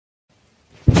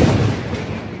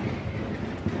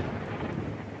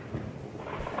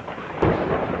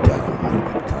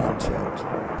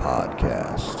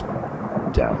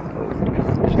The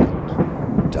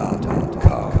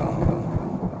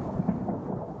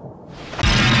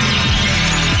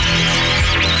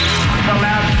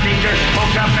loudspeaker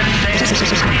spoke up and said,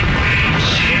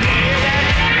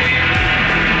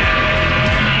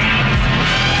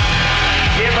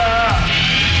 give up, give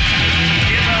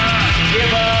up,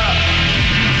 give up,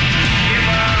 give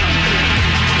up,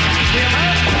 give up.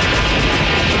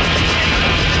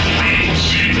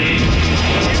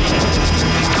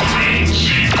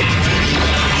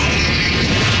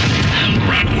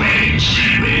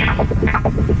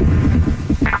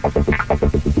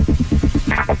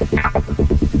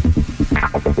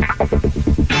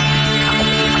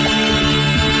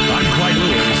 I'm Clyde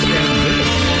Lewis, and this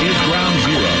is Ground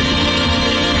Zero.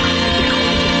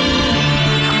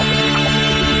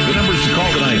 The numbers to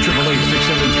call tonight,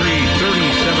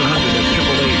 888-673-3700. That's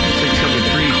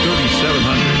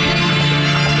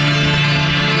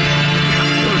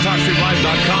 888-673-3700. Go to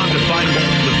TalkStreamLive.com to find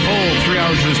the full 3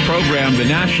 hours of this program, the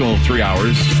national 3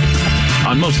 hours.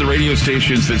 On most of the radio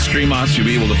stations that stream us, you'll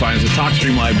be able to find us at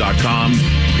TalkStreamLive.com.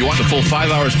 If you want the full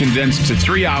 5 hours condensed to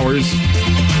 3 hours,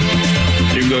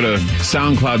 you can go to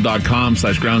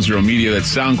SoundCloud.com/Ground Zero Media.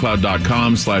 That's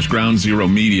SoundCloud.com/Ground Zero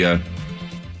Media.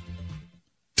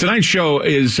 Tonight's show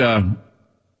is a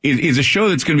show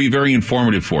that's going to be very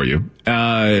informative for you.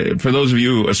 For those of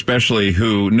you especially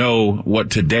who know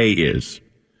what today is.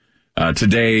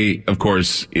 Today, of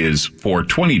course, is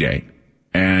 420 Day.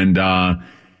 And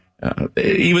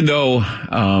even though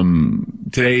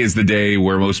today is the day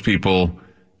where most people,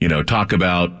 talk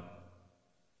about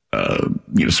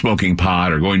smoking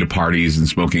pot or going to parties and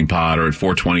smoking pot, or at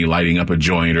 420 lighting up a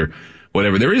joint or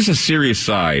whatever, there is a very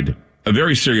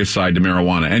serious side to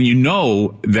marijuana. And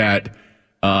that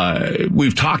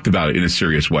we've talked about it in a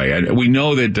serious way. And we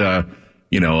know that a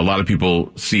lot of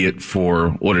people see it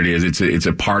for what it is. It's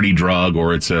a party drug,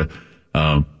 or it's a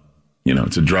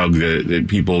it's a drug that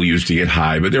people use to get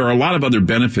high, but there are a lot of other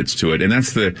benefits to it. And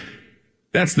that's the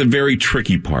very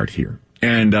tricky part here.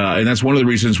 And that's one of the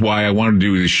reasons why I wanted to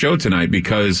do this show tonight,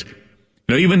 because,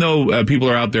 even though people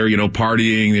are out there,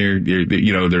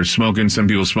 partying, they're smoking, some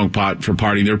people smoke pot for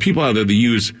partying. There are people out there that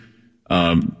use,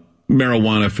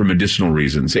 marijuana for medicinal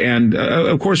reasons, and,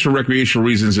 of course, for recreational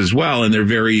reasons as well. And they're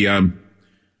very,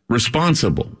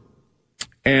 responsible.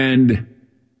 And,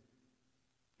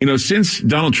 since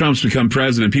Donald Trump's become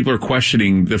president, people are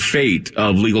questioning the fate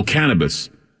of legal cannabis.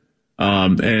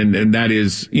 And that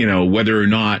is, whether or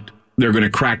not they're going to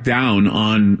crack down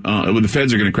on, the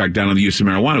feds are going to crack down on the use of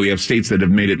marijuana. We have states that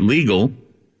have made it legal.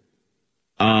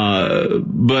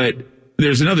 But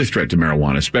there's another threat to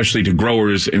marijuana, especially to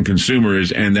growers and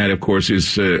consumers. And that, of course,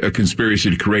 is a conspiracy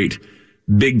to create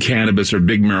big cannabis or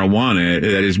big marijuana.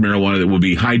 That is marijuana that will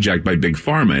be hijacked by big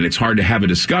pharma. And it's hard to have a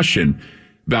discussion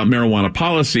about marijuana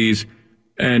policies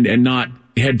and not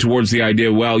head towards the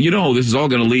idea, well, this is all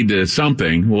going to lead to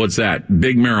something. Well, what's that?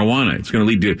 Big marijuana. It's going to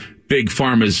lead to big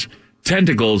pharma's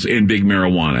tentacles in big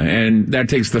marijuana. And that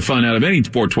takes the fun out of any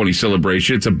 420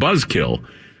 celebration. It's a buzzkill.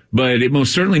 But it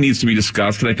most certainly needs to be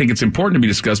discussed. And I think it's important to be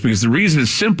discussed because the reason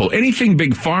is simple. Anything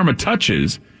big pharma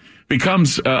touches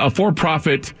becomes a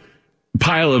for-profit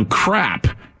pile of crap.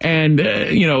 And,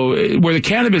 where the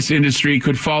cannabis industry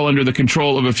could fall under the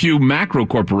control of a few macro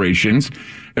corporations,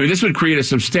 this would create a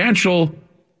substantial,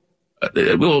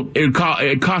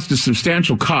 it cost a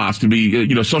substantial cost to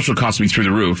be, social costs to be through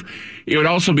the roof. It would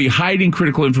also be hiding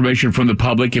critical information from the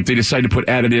public if they decide to put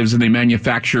additives and they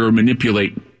manufacture or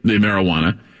manipulate the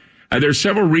marijuana. There are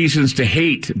several reasons to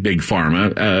hate big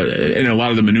pharma, and a lot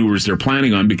of the maneuvers they're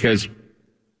planning on, because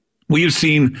we have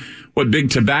seen what big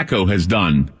tobacco has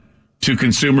done to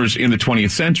consumers in the 20th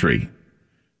century.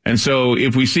 And so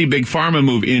if we see big pharma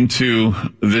move into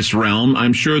this realm,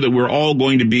 I'm sure that we're all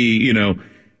going to be,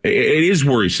 it is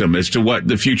worrisome as to what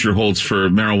the future holds for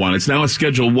marijuana. It's now a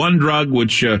Schedule I drug,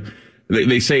 which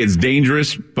they say it's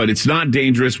dangerous, but it's not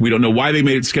dangerous. We don't know why they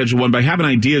made it Schedule I, but I have an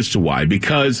idea as to why,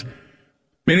 because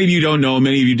many of you don't know,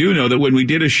 many of you do know that when we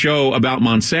did a show about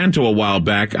Monsanto a while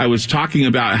back, I was talking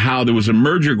about how there was a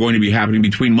merger going to be happening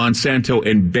between Monsanto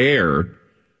and Bayer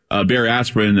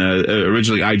aspirin,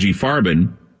 originally IG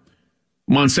Farben.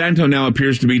 Monsanto now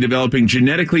appears to be developing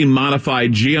genetically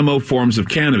modified GMO forms of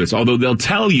cannabis, although they'll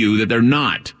tell you that they're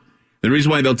not. The reason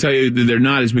why they'll tell you that they're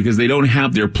not is because they don't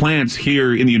have their plants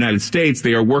here in the United States.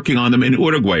 They are working on them in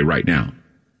Uruguay right now.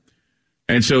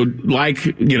 And so,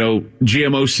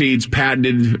 GMO seeds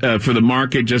patented for the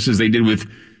market, just as they did with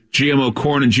GMO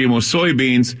corn and GMO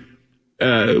soybeans,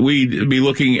 we'd be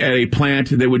looking at a plant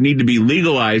that would need to be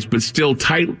legalized, but still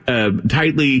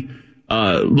tightly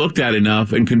looked at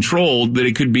enough and controlled that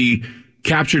it could be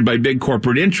captured by big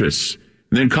corporate interests.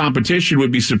 And then competition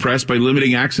would be suppressed by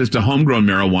limiting access to homegrown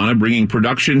marijuana, bringing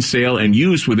production, sale, and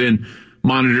use within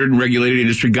monitored and regulated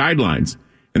industry guidelines.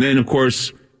 And then, of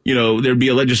course, there'd be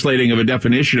a legislating of a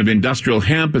definition of industrial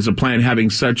hemp as a plant having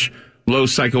such low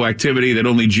psychoactivity that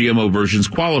only GMO versions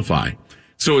qualify.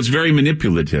 So it's very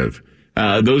manipulative.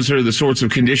 Those are the sorts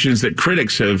of conditions that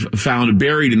critics have found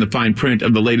buried in the fine print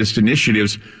of the latest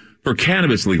initiatives for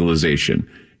cannabis legalization.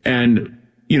 And,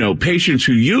 patients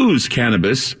who use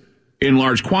cannabis in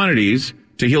large quantities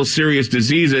to heal serious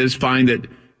diseases find that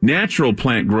natural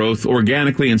plant growth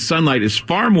organically in sunlight is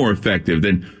far more effective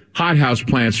than hothouse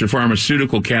plants or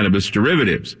pharmaceutical cannabis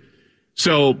derivatives.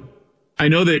 So I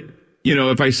know that,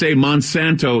 if I say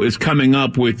Monsanto is coming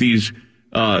up with these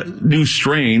new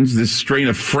strains, this strain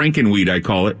of Frankenweed, I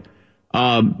call it,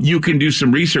 you can do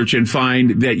some research and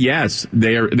find that, yes,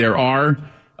 there are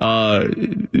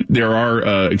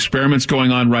experiments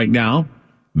going on right now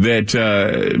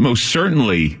that most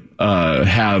certainly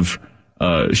have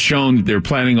shown that they're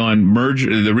planning on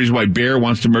merger. The reason why Bayer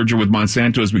wants to merger with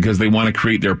Monsanto is because they want to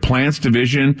create their plants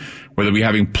division, where they'll be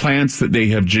having plants that they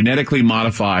have genetically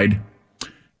modified,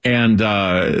 and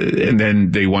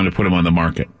then they want to put them on the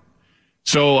market.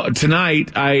 So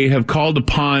tonight I have called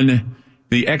upon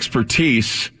the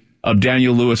expertise of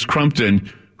Daniel Lewis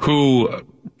Crumpton, who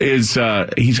is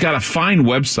he's got a fine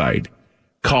website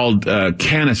called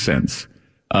CannaSense.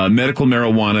 Medical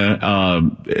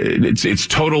marijuana, it's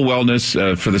total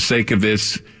wellness for the sake of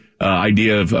this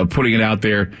idea of putting it out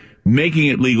there, making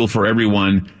it legal for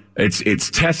everyone. It's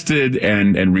tested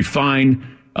and refined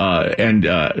and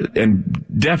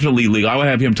definitely legal. I will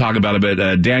have him talk about it.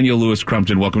 But Daniel Lewis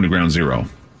Crumpton, welcome to Ground Zero.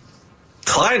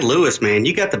 Clyde Lewis, man,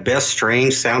 you got the best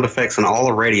strange sound effects in all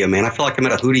of radio, man. I feel like I'm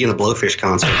at a Hootie and the Blowfish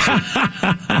concert.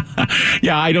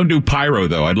 Yeah, I don't do pyro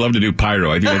though. I'd love to do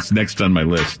pyro. I think that's next on my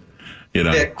list.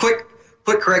 Yeah, quick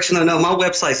correction. No, my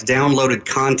website's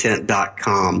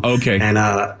downloadedcontent.com. Okay. And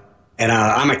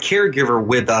I'm a caregiver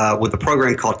with a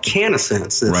program called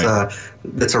CannaSense.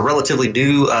 It's a relatively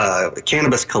new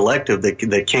cannabis collective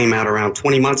that came out around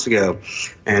 20 months ago.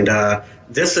 And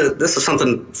this is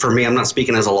something for me. I'm not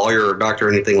speaking as a lawyer or doctor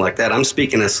or anything like that. I'm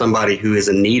speaking as somebody who is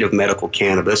in need of medical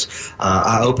cannabis.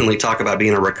 I openly talk about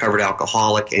being a recovered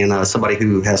alcoholic and somebody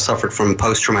who has suffered from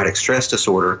post-traumatic stress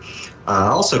disorder. I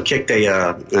also kicked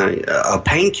a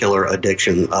painkiller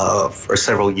addiction for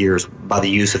several years by the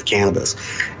use of cannabis.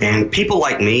 And people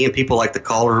like me and people like the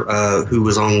caller who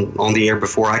was on the air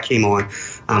before I came on,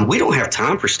 we don't have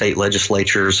time for state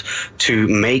legislatures to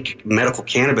make medical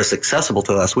cannabis accessible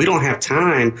to us. We don't have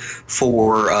time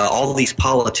for all of these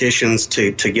politicians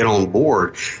to get on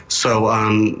board. So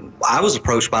I was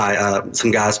approached by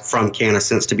some guys from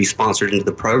CannaSense to be sponsored into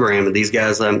the program. And these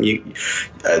guys,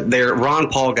 they're Ron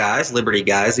Paul guys, Liberty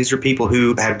guys. These are people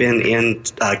who have been in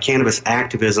cannabis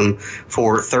activism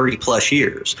for 30 plus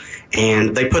years.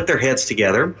 And they put their heads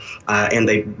together and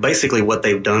they basically what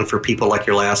they've done for people like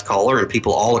your last caller and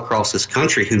people all across this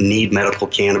country who need medical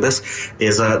cannabis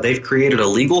is they've created a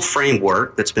legal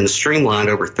framework that's been streamlined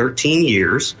over 13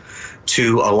 years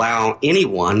to allow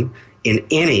anyone in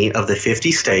any of the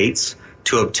 50 states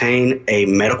to obtain a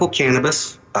medical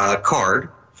cannabis card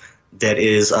that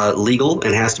is legal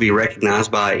and has to be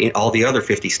recognized by all the other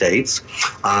 50 states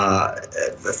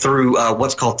through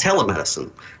what's called telemedicine.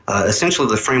 Essentially,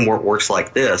 the framework works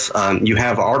like this. You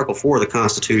have Article 4 of the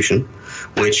Constitution,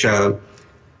 which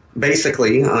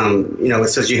basically, it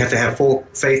says you have to have full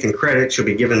faith and credit shall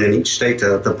be given in each state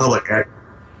to the public act.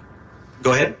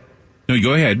 Go ahead. No,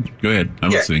 go ahead.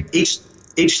 I'm listening.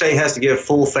 Each state has to give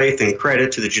full faith and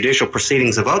credit to the judicial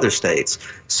proceedings of other states.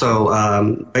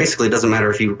 So basically, it doesn't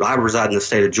matter if I reside in the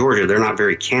state of Georgia; they're not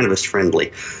very cannabis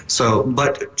friendly. So,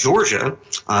 but Georgia,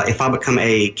 if I become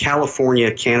a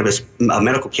California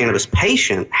medical cannabis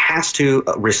patient, has to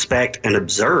respect and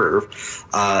observe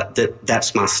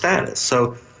that's my status.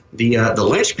 So. The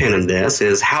linchpin in this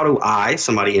is how do I,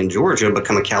 somebody in Georgia,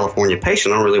 become a California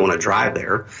patient? I don't really want to drive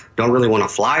there, don't really want to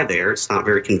fly there. It's not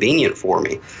very convenient for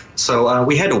me. So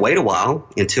we had to wait a while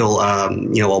until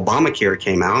Obamacare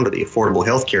came out, or the Affordable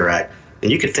Health Care Act. And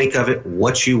you can think of it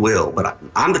what you will, but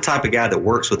I'm the type of guy that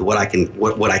works with what I can,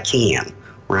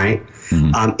 right?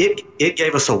 Mm-hmm. It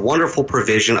gave us a wonderful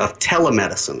provision of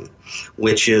telemedicine,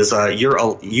 which is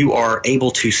you are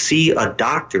able to see a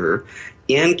doctor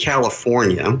in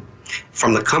California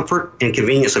from the comfort and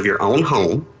convenience of your own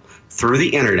home through the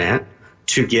internet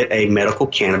to get a medical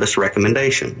cannabis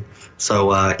recommendation.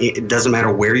 So it doesn't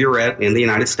matter where you're at in the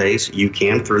United States, you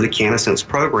can through the CannaSense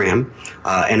program.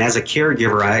 And as a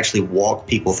caregiver, I actually walk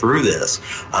people through this.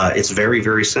 It's very,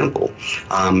 very simple.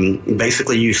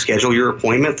 Basically, you schedule your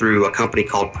appointment through a company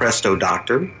called Presto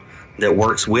Doctor. that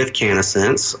works with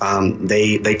CannaSense.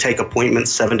 They take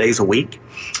appointments 7 days a week,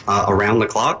 around the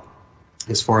clock,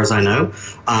 as far as I know.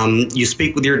 You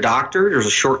speak with your doctor. There's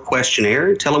a short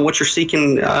questionnaire. Tell them what you're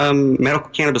seeking medical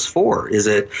cannabis for. Is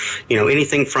it,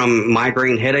 anything from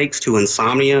migraine headaches to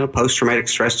insomnia, post-traumatic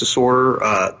stress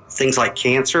disorder, things like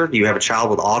cancer? Do you have a child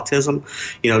with autism?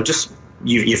 Just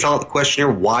you fill out the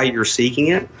questionnaire why you're seeking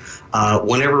it.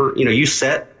 Whenever, you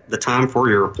set the time for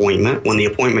your appointment. When the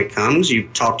appointment comes, you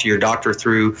talk to your doctor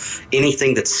through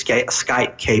anything that's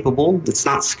Skype capable. It's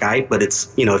not Skype, but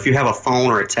it's, if you have a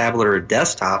phone or a tablet or a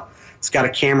desktop, it's got a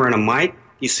camera and a mic.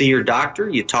 You see your doctor,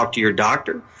 you talk to your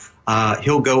doctor.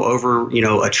 He'll go over,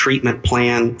 a treatment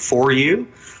plan for you.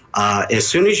 As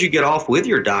soon as you get off with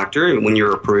your doctor, when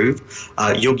you're approved,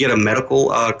 you'll get a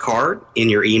medical card in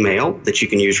your email that you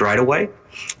can use right away.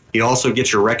 You also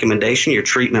get your recommendation, your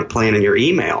treatment plan in your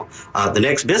email. The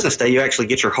next business day, you actually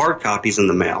get your hard copies in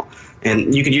the mail,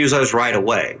 and you can use those right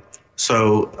away.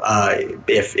 So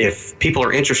if people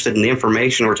are interested in the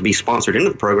information or to be sponsored into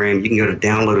the program, you can go to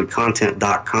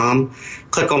downloadedcontent.com,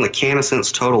 click on the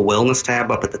CannaSense Total Wellness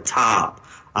tab up at the top.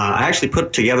 I actually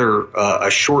put together a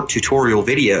short tutorial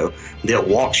video that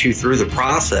walks you through the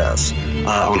process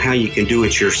on how you can do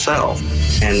it yourself.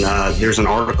 And there's an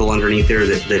article underneath there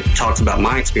that talks about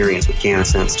my experience with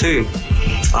CannaSense too.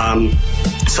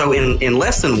 So in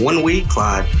less than 1 week,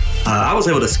 Clyde, I was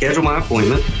able to schedule my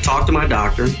appointment, talk to my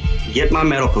doctor, get my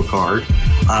medical card,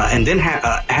 and then have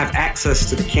access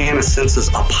to the CannaSense's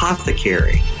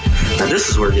apothecary. Now this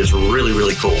is where it gets really,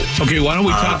 really cool. Okay, why don't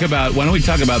we talk about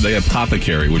the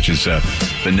apothecary, which is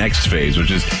the next phase,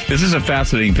 this is a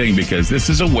fascinating thing because this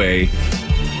is a way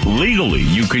legally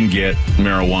you can get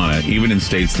marijuana even in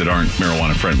states that aren't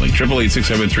marijuana friendly.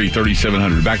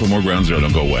 888-673-3700. Back with more Ground Zero.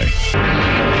 Don't go away.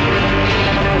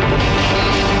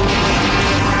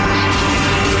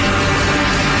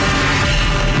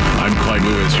 I'm Clyde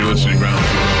Lewis. You're listening to Ground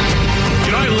Zero.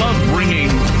 I love bringing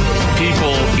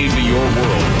people into your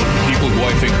world, people who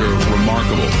I think are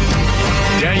remarkable.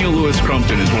 Daniel Lewis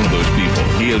Crumpton is one of those people.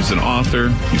 He is an author,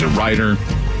 he's a writer,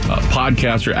 a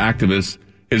podcaster, activist.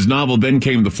 His novel, Then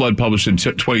Came the Flood, published in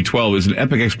 2012, is an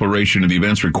epic exploration of the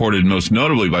events recorded most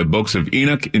notably by books of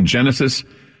Enoch and Genesis,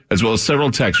 as well as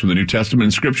several texts from the New Testament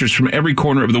and scriptures from every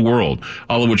corner of the world,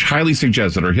 all of which highly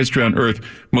suggest that our history on Earth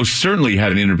most certainly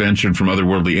had an intervention from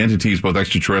otherworldly entities, both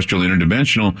extraterrestrial and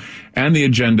interdimensional, and the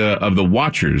agenda of the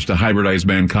Watchers to hybridize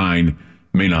mankind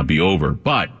may not be over.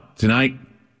 But tonight,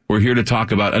 we're here to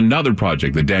talk about another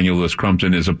project that Daniel Lewis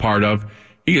Crumpton is a part of.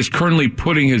 He is currently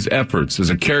putting his efforts as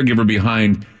a caregiver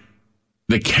behind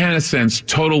the CannaSense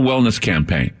Total Wellness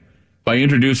Campaign by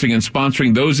introducing and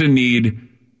sponsoring those in need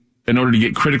in order to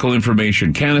get critical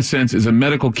information. CannaSense is a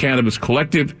medical cannabis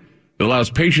collective that allows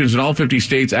patients in all 50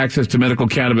 states access to medical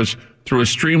cannabis through a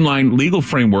streamlined legal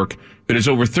framework that is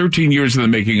over 13 years in the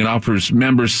making and offers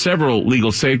members several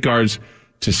legal safeguards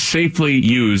to safely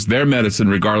use their medicine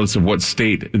regardless of what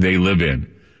state they live in.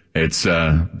 It's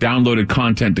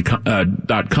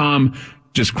downloadedcontent.com.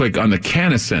 Just click on the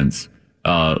CannaSense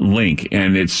link,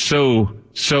 and it's so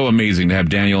amazing to have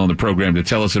Daniel on the program to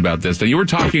tell us about this. Now,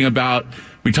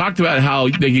 we talked about how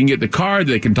they can get the card,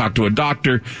 they can talk to a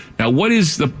doctor. Now, what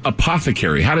is the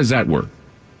apothecary? How does that work?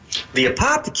 The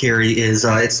apothecary is,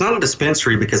 it's not a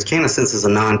dispensary because CannaSense is a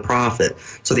nonprofit.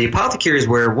 So the apothecary is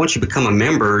where once you become a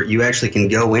member, you actually can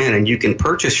go in and you can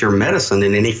purchase your medicine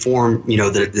in any form,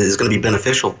 that is going to be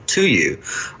beneficial to you.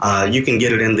 You can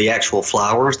get it in the actual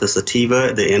flowers, the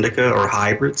sativa, the indica, or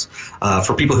hybrids,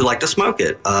 for people who like to smoke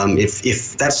it.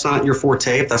 If that's not your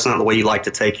forte, if that's not the way you like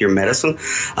to take your medicine,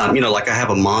 like I have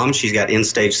a mom, she's got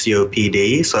end-stage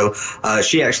COPD, so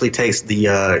she actually takes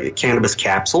the cannabis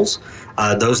capsules.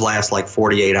 Those last like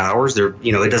 48 hours.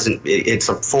 It's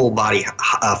a full body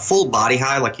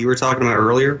high, like you were talking about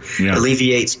earlier. Yeah.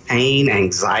 Alleviates pain,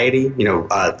 anxiety,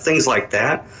 things like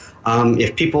that.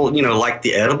 If people, like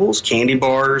the edibles, candy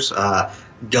bars,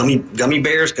 gummy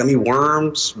bears, gummy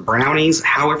worms, brownies,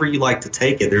 however you like to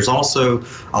take it. There's also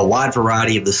a wide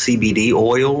variety of the CBD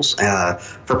oils.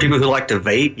 For people who like to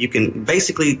vape, you can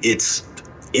basically, it's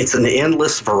an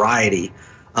endless variety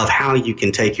of how you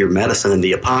can take your medicine in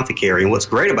the apothecary. And what's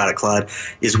great about it, Clyde,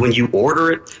 is when you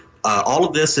order it, all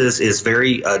of this is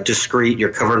very discreet.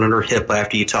 You're covered under HIPAA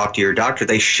after you talk to your doctor.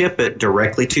 They ship it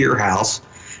directly to your house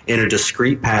in a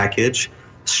discreet package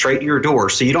straight to your door.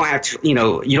 So you don't have to,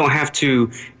 you don't have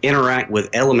to interact with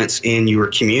elements in your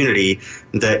community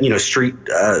that,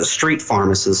 street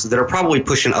pharmacists that are probably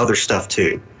pushing other stuff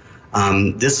too.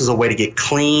 This is a way to get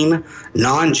clean,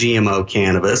 non-GMO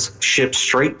cannabis shipped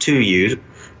straight to you.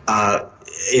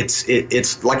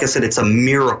 It's like I said, it's a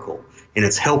miracle. and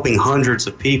it's helping hundreds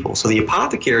of people. So the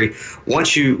apothecary,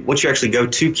 once you actually go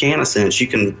to CannaSense, you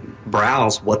can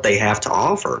browse what they have to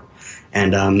offer.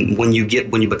 And when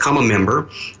you become a member,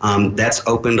 that's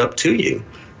opened up to you.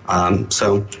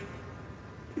 So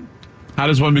how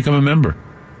does one become a member?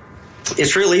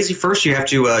 It's real easy. First, you have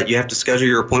to schedule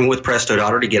your appointment with Presto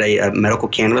Doctor to get a medical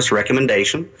cannabis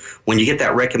recommendation. When you get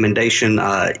that recommendation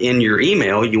in your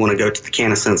email, you want to go to the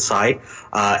CannaSense site,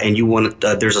 and you want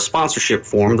there's a sponsorship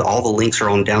form. All the links are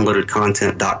on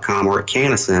downloadedcontent.com or at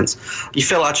CannaSense. You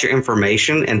fill out your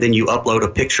information, and then you upload a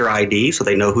picture ID so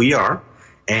they know who you are,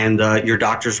 and your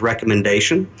doctor's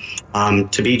recommendation.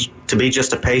 To be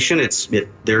just a patient,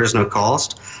 there is no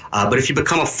cost. But if you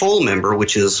become a full member,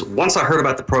 which is once I heard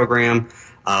about the program,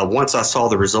 once I saw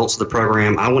the results of the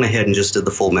program, I went ahead and just did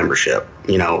the full membership.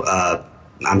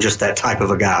 I'm just that type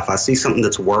of a guy. If I see something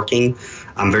that's working,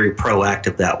 I'm very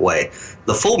proactive that way.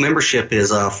 The full membership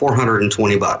is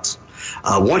 $420.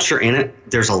 Once you're in it,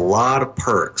 there's a lot of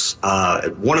perks.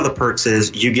 One of the perks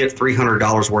is you get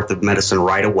 $300 worth of medicine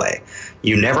right away.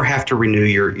 You never have to renew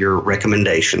your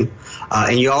recommendation.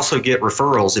 And you also get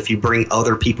referrals if you bring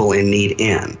other people in need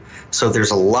in. So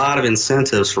there's a lot of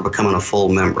incentives for becoming a full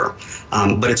member.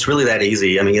 But it's really that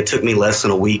easy. I mean, it took me less than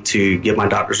a week to get my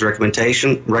doctor's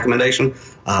recommendation,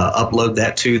 upload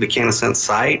that to the CannaSense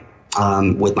site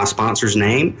with my sponsor's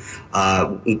name,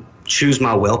 choose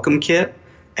my welcome kit,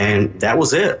 and that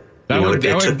was it. That would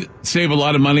save a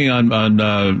lot of money on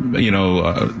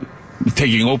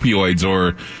taking opioids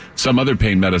or some other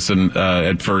pain medicine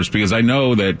at first, because I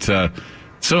know that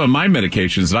some of my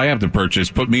medications that I have to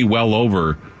purchase put me well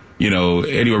over,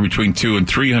 anywhere between $200 and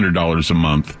 $300 a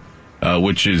month,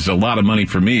 which is a lot of money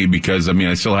for me because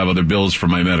I still have other bills for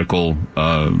my medical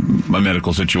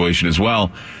situation as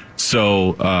well.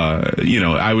 So,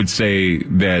 I would say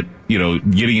that,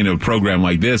 getting into a program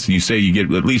like this, and you say you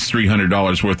get at least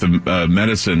 $300 worth of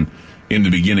medicine in the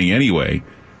beginning anyway.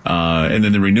 And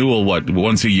then the renewal,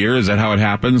 once a year? Is that how it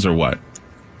happens or what?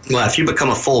 Well, if you become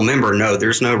a full member, no,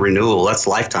 there's no renewal. That's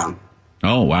lifetime.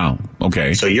 Oh, wow.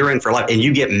 Okay. So you're in for life, and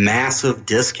you get massive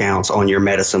discounts on your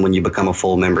medicine when you become a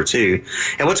full member too.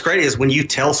 And what's great is when you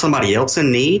tell somebody else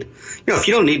in need, if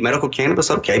you don't need medical cannabis,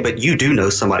 okay, but you do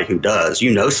know somebody who does.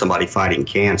 You know somebody fighting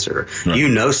cancer. Right. You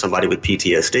know somebody with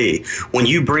PTSD. When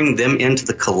you bring them into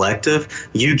the collective,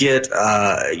 you get,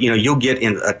 you'll get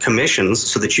in commissions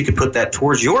so that you can put that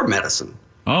towards your medicine.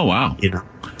 Oh, wow.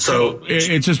 So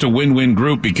it's just a win-win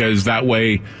group because that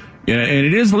way. And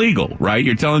it is legal, right?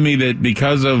 You're telling me that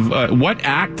because of what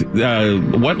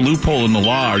loophole in the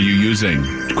law are you using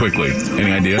quickly?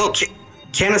 Any idea? Well,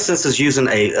 CannaSense is using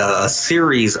a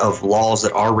series of laws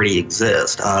that already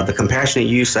exist. The Compassionate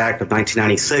Use Act of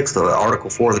 1996, the Article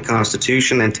 4 of the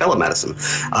Constitution, and telemedicine.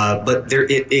 But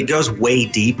it goes way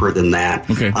deeper than that.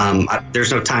 Okay.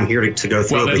 There's no time here to go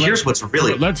through it. But here's what's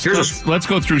really... Let's go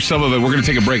through some of it. We're going to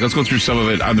take a break. Let's go through some of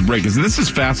it on the break, because this is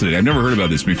fascinating. I've never heard about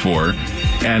this before.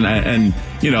 And I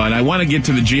want to get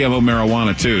to the GMO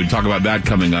marijuana, too, and talk about that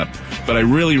coming up. But I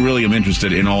really, really am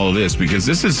interested in all of this, because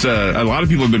this is a lot of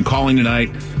people have been calling tonight,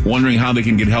 wondering how they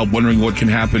can get help, wondering what can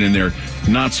happen in their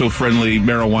not-so-friendly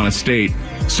marijuana state.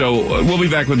 So we'll be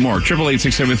back with more.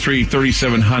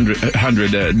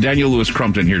 888-673-3700. Daniel Lewis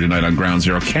Crumpton here tonight on Ground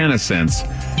Zero. CannaSense.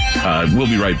 We'll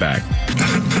be right back.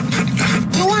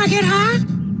 You want to get high?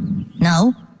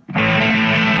 No.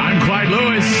 I'm Clyde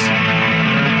Lewis.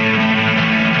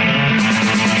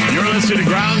 To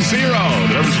Ground Zero.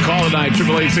 The numbers to call tonight,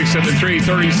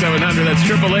 888-673-3700. That's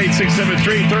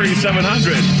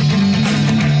 888-673-3700.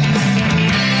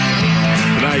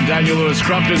 Tonight, Daniel Lewis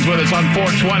Crumpton's with us on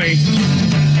 420.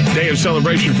 Day of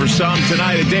celebration for some.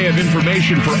 Tonight, a day of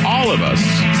information for all of us.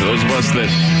 For those of us that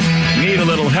need a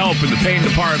little help in the pain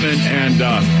department and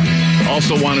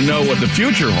also want to know what the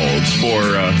future holds for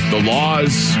the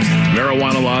laws,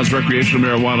 marijuana laws, recreational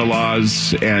marijuana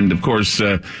laws, and, of course,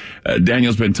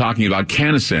 Daniel's been talking about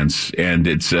CannaSense, and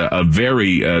it's a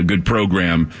very good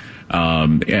program.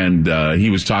 And he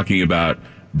was talking about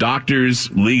doctors,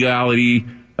 legality,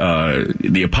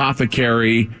 the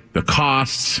apothecary, the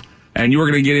costs, and you were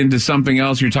going to get into something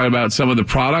else. You're talking about some of the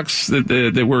products that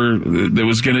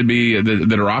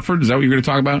are offered. Is that what you're going to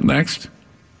talk about next?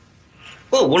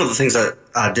 Well, one of the things that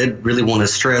I did really want to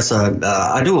stress,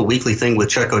 I do a weekly thing with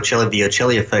Chuck O'Celli, the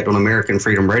O'Celli Effect on American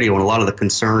Freedom Radio, and a lot of the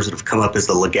concerns that have come up is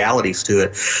the legalities to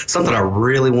it. Something I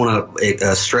really want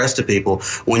to stress to people,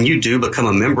 when you do become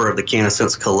a member of the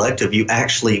CannaSense Collective, you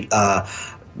actually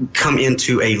come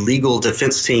into a legal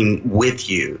defense team with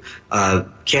you.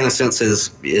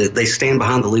 CannaSense they stand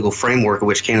behind the legal framework in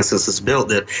which CannaSense is built,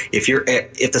 that if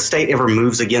the state ever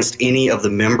moves against any of the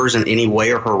members in any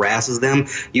way or harasses them,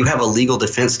 you have a legal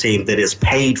defense team that is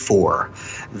paid for,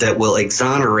 that will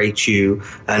exonerate you.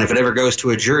 And if it ever goes to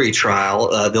a jury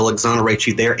trial, they'll exonerate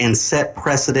you there and set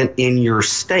precedent in your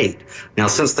state. Now,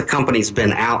 since the company's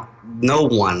been out, no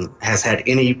one has had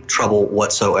any trouble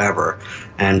whatsoever.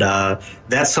 And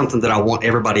that's something that I want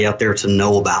everybody out there to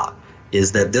know about,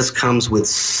 is that this comes with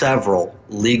several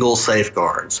legal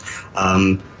safeguards.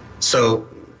 So,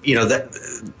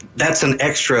 that's an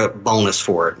extra bonus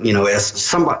for it.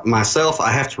 As myself,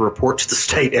 I have to report to the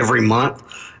state every month.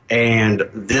 And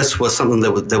this was something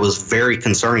that was very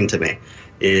concerning to me,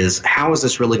 is how is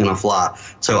this really going to fly?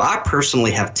 So I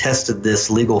personally have tested this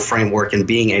legal framework and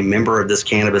being a member of this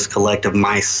cannabis collective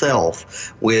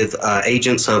myself with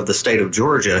agents of the state of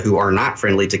Georgia who are not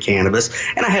friendly to cannabis,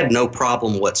 and I had no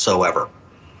problem whatsoever.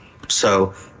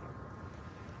 So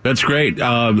that's great.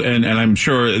 And I'm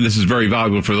sure this is very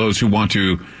valuable for those who want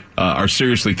to are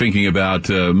seriously thinking about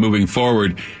moving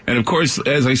forward. And of course,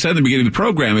 as I said at the beginning of the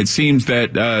program, it seems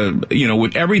that,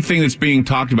 with everything that's being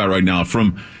talked about right now,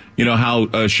 from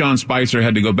how Sean Spicer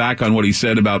had to go back on what he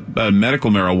said about medical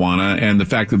marijuana, and the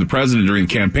fact that the president during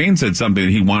the campaign said something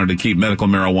that he wanted to keep medical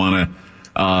marijuana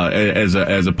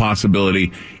as a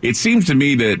possibility. It seems to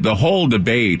me that the whole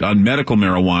debate on medical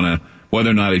marijuana,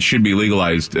 whether or not it should be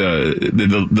legalized,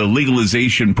 the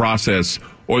legalization process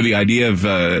or the idea of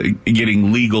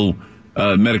getting legal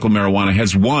medical marijuana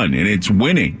has won, and it's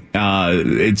winning.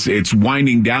 It's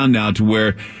winding down now to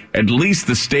where at least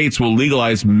the states will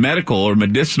legalize medical or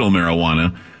medicinal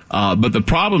marijuana. But the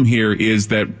problem here is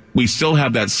that we still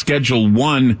have that Schedule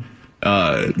 1,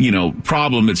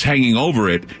 problem that's hanging over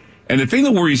it. And the thing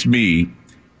that worries me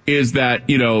is that,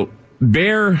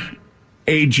 Bayer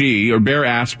AG or Bayer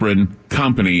Aspirin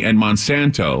Company and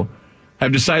Monsanto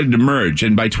have decided to merge.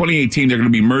 And by 2018, they're going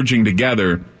to be merging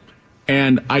together.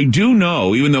 And I do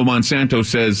know, even though Monsanto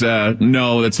says,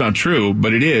 no, that's not true,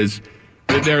 but it is,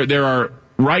 that there are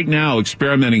right now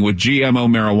experimenting with GMO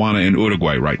marijuana in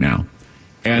Uruguay right now.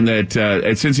 And that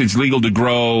since it's legal to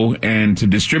grow and to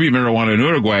distribute marijuana in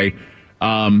Uruguay,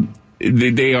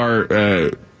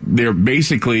 they're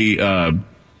basically,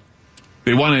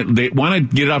 they want to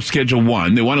get it off Schedule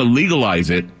 1. They want to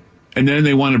legalize it, and then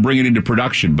they want to bring it into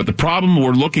production. But the problem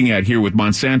we're looking at here with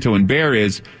Monsanto and Bayer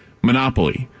is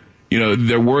monopoly.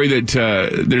 They're worried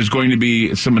that there's going to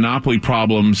be some monopoly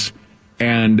problems,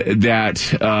 and that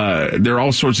there are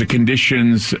all sorts of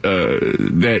conditions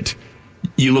that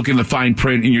you look in the fine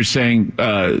print and you're saying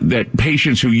that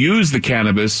patients who use the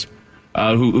cannabis,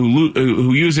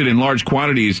 who use it in large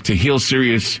quantities to heal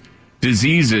serious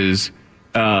diseases,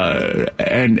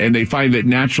 and they find that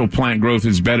natural plant growth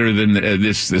is better than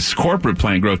this corporate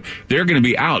plant growth, they're going to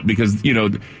be out because,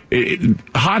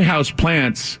 hothouse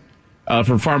plants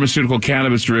for pharmaceutical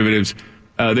cannabis derivatives,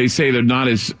 they say they're not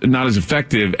as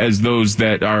effective as those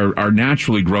that are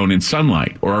naturally grown in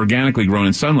sunlight or organically grown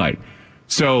in sunlight.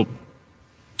 So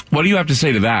what do you have to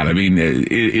say to that? I mean,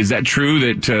 is that true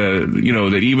that,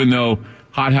 that even though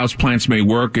hothouse plants may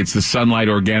work, it's the sunlight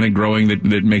organic growing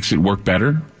that makes it work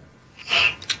better?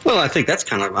 Well, I think that's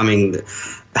kind of,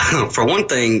 for one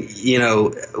thing,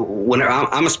 when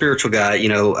I'm a spiritual guy,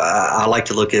 I like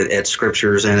to look at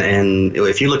scriptures, and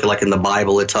if you look at, like, in the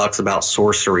Bible, it talks about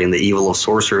sorcery and the evil of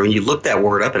sorcery. When you look that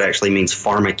word up, it actually means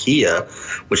pharmakia,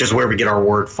 which is where we get our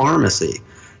word pharmacy.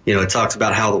 It talks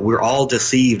about how we're all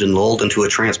deceived and lulled into a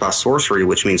trance by sorcery,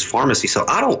 which means pharmacy. So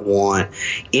I don't want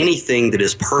anything that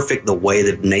is perfect the way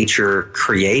that nature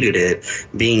created it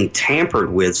being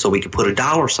tampered with so we could put a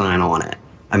dollar sign on it.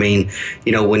 I mean,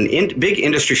 when big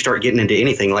industry start getting into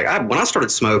anything, like when I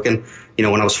started smoking,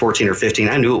 when I was 14 or 15,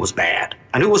 I knew it was bad.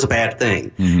 I knew it was a bad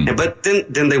thing. Mm-hmm. But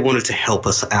then they wanted to help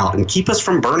us out and keep us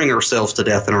from burning ourselves to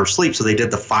death in our sleep. So they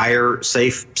did the fire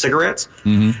safe cigarettes.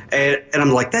 Mm-hmm. And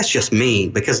I'm like, that's just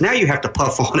mean, because now you have to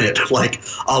puff on it like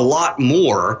a lot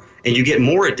more and you get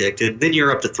more addicted. Then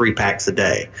you're up to 3 packs a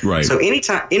day. Right. So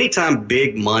anytime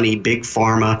big money, big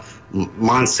pharma,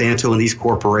 Monsanto and these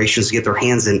corporations get their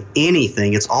hands in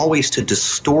anything, it's always to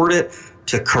distort it,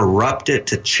 to corrupt it,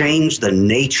 to change the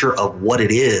nature of what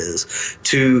it is,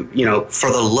 to,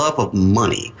 for the love of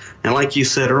money. And like you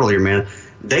said earlier, man,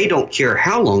 they don't care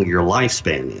how long your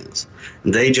lifespan is.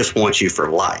 They just want you for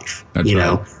life. That's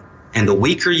right. And the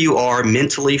weaker you are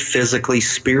mentally, physically,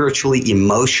 spiritually,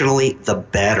 emotionally, the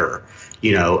better.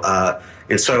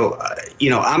 And so,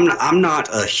 I'm not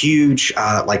a huge,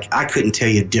 I couldn't tell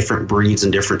you different breeds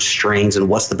and different strains and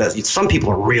what's the best. Some people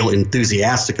are real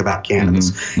enthusiastic about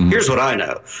cannabis. Mm-hmm. Here's what I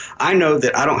know. I know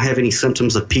that I don't have any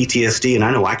symptoms of PTSD, and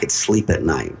I know I could sleep at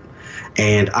night.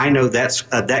 And I know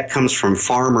that comes from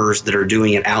farmers that are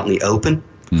doing it out in the open,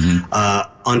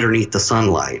 underneath the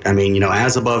sunlight. I mean,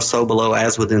 as above, so below,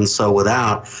 as within, so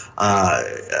without.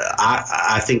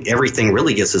 I think everything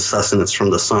really gets its sustenance from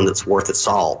the sun that's worth its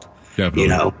salt. Definitely.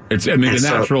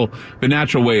 The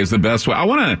natural way is the best way. I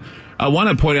want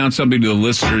to point out something to the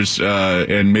listeners,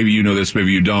 and maybe you know this,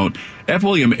 maybe you don't. F.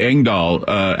 William Engdahl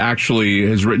actually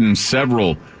has written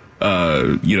several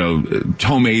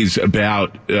tomes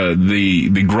about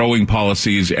the growing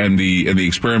policies and the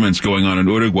experiments going on in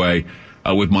Uruguay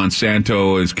with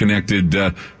Monsanto, has connected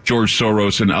George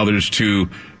Soros and others to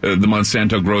the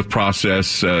Monsanto growth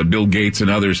process, Bill Gates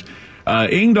and others.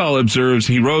 Engdahl observes,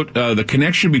 he wrote, the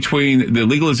connection between the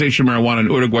legalization of marijuana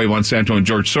in Uruguay, Monsanto, and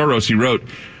George Soros. He wrote,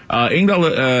 Engdahl,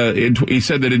 he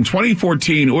said that in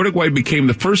 2014, Uruguay became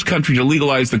the first country to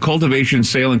legalize the cultivation,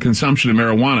 sale, and consumption of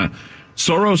marijuana.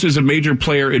 Soros is a major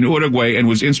player in Uruguay and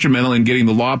was instrumental in getting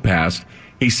the law passed.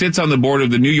 He sits on the board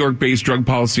of the New York-based Drug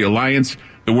Policy Alliance,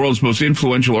 the world's most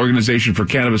influential organization for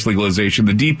cannabis legalization.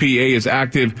 The DPA is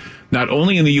active not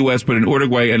only in the U.S., but in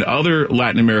Uruguay and other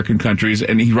Latin American countries.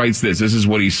 And he writes this. This is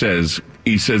what he says.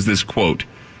 He says this, quote,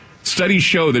 "Studies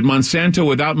show that Monsanto,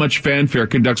 without much fanfare,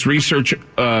 conducts research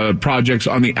projects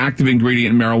on the active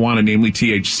ingredient in marijuana, namely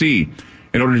THC,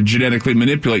 in order to genetically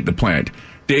manipulate the plant.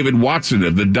 David Watson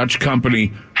of the Dutch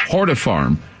company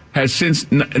Hortifarm has since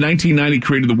 1990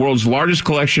 created the world's largest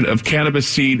collection of cannabis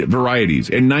seed varieties.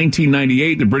 In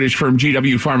 1998, the British firm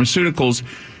GW Pharmaceuticals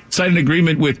signed an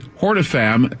agreement with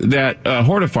Hortifarm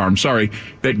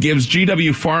that gives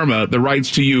GW Pharma the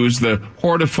rights to use the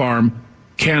Hortifarm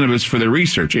cannabis for their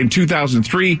research. In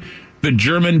 2003, the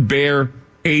German Bayer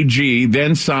AG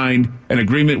then signed an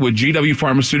agreement with GW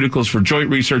Pharmaceuticals for joint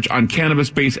research on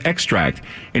cannabis-based extract.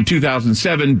 In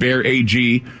 2007, Bayer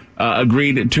AG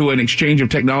agreed to an exchange of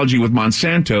technology with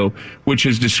Monsanto, which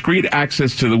has discrete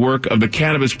access to the work of the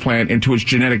cannabis plant and to its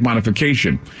genetic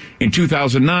modification. In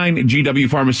 2009, GW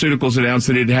Pharmaceuticals announced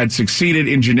that it had succeeded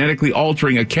in genetically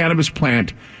altering a cannabis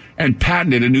plant and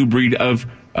patented a new breed of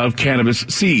cannabis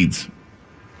seeds.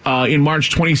 In March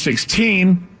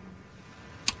 2016,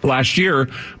 last year,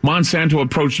 Monsanto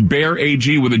approached Bayer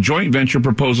AG with a joint venture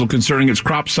proposal concerning its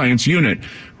crop science unit.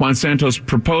 Monsanto's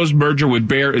proposed merger with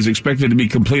Bayer is expected to be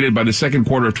completed by the second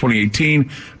quarter of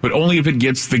 2018, but only if it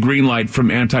gets the green light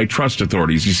from antitrust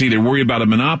authorities. You see, they're worried about a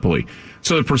monopoly.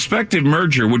 So the prospective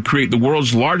merger would create the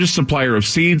world's largest supplier of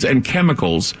seeds and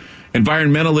chemicals.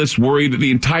 Environmentalists worry that the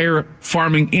entire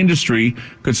farming industry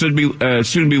could soon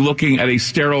be looking at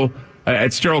sterile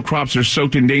crops that are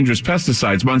soaked in dangerous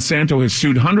pesticides. Monsanto has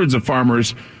sued hundreds of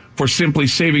farmers for simply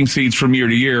saving seeds from year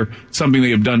to year, something they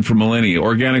have done for millennia.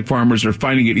 Organic farmers are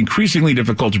finding it increasingly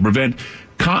difficult to prevent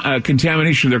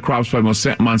contamination of their crops by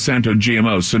Monsanto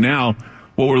GMOs. So now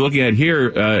what we're looking at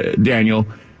here, Daniel,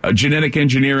 genetic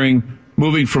engineering,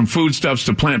 moving from foodstuffs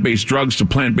to plant-based drugs to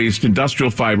plant-based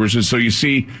industrial fibers. And so you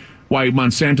see why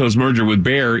Monsanto's merger with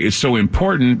Bayer is so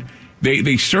important.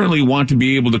 They certainly want to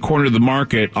be able to corner the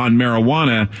market on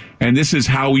marijuana, and this is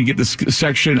how we get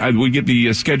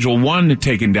the Schedule 1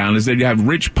 taken down, is that you have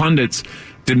rich pundits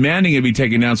demanding it be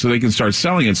taken down so they can start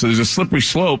selling it. So there's a slippery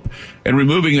slope, and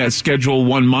removing that Schedule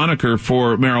 1 moniker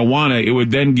for marijuana, it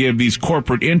would then give these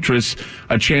corporate interests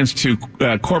a chance to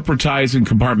corporatize and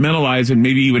compartmentalize and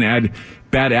maybe even add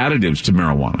bad additives to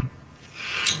marijuana.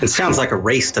 It sounds like a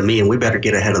race to me, and we better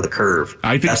get ahead of the curve.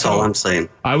 I think that's all I'm saying.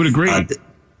 I would agree.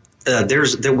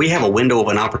 We have a window of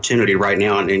an opportunity right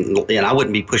now, and I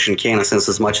wouldn't be pushing CannaSense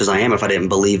as much as I am if I didn't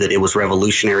believe that it was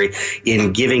revolutionary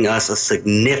in giving us a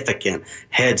significant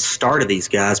head start of these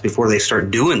guys before they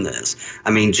start doing this. I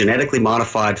mean, genetically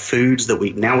modified foods that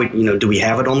do we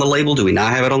have it on the label? Do we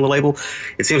not have it on the label?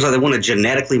 It seems like they want to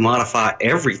genetically modify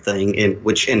everything,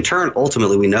 which in turn,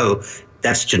 ultimately, we know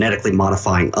that's genetically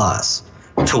modifying us.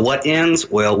 To what ends?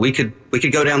 Well, we could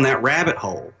go down that rabbit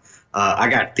hole. I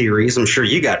got theories. I'm sure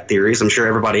you got theories. I'm sure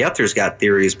everybody out there's got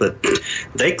theories, but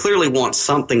they clearly want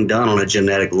something done on a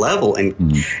genetic level.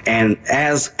 And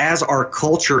as our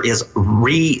culture is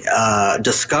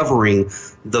rediscovering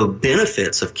the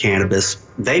benefits of cannabis,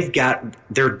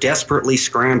 they're desperately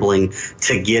scrambling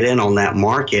to get in on that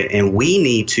market. And we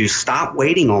need to stop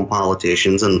waiting on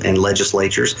politicians and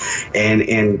legislatures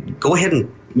and go ahead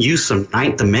and use some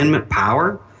Ninth Amendment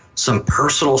power, some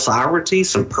personal sovereignty,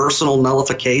 some personal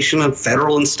nullification of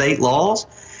federal and state laws,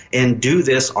 and do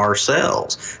this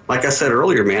ourselves. Like I said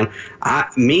earlier, man,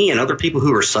 me and other people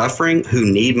who are suffering,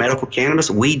 who need medical cannabis,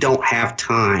 we don't have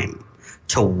time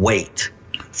to wait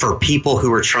for people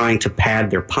who are trying to pad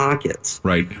their pockets.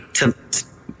 Right.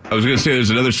 I was going to say there's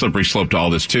another slippery slope to all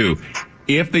this, too.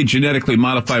 If they genetically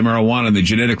modify marijuana and they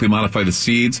genetically modify the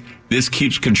seeds, this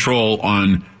keeps control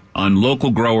on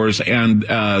local growers. And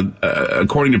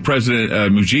according to President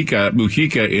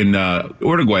Mujica in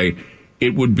Uruguay,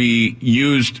 it would be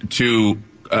used to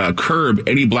curb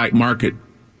any black market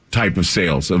type of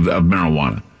sales of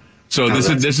marijuana. So this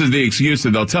is the excuse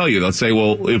that they'll tell you. They'll say,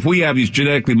 well, if we have these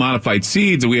genetically modified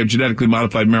seeds and we have genetically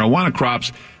modified marijuana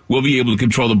crops, we'll be able to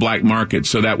control the black market.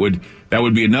 So that would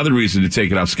be another reason to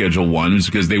take it off Schedule 1, is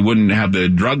because they wouldn't have the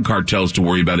drug cartels to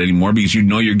worry about anymore, because they'd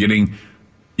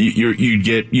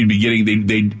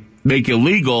make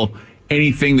illegal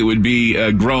anything that would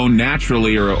be grown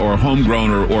naturally or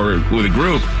homegrown or with a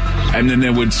group. And then they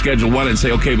would Schedule 1 and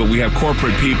say, okay, but we have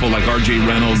corporate people like R.J.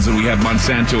 Reynolds and we have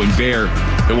Monsanto and Bayer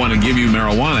that want to give you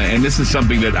marijuana. And this is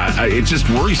something that it's just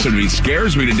worrisome to me. It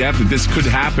scares me to death that this could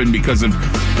happen because of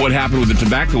what happened with the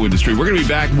tobacco industry. We're going to be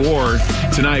back more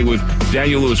tonight with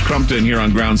Daniel Lewis Crumpton here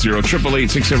on Ground Zero.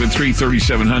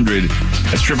 888-673-3700.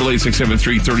 That's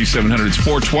 888-673-3700. It's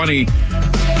 420.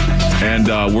 And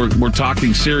we're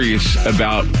talking serious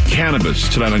about cannabis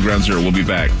tonight on Ground Zero. We'll be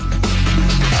back.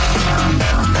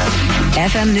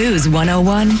 FM News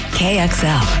 101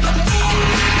 KXL.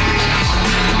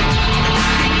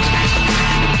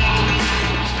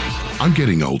 I'm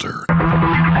getting older.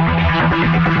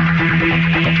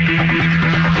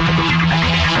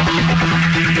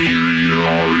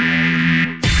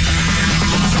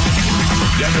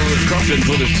 Daniel Lewis Crumpton's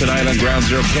with us tonight on Ground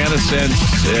Zero. CannaSense,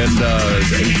 and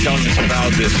he's telling us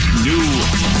about this new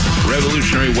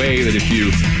revolutionary way that if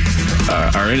you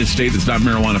are in a state that's not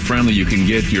marijuana friendly, you can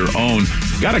get your own.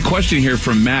 Got a question here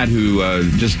from Matt, who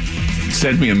just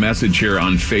sent me a message here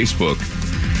on Facebook.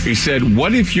 He said,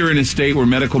 what if you're in a state where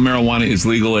medical marijuana is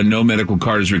legal and no medical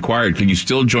card is required? Can you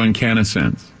still join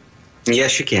CannaSense?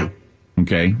 Yes, you can.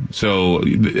 Okay. So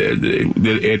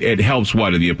it helps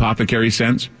what, in the apothecary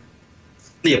sense?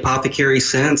 The apothecary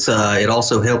sense. It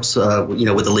also helps,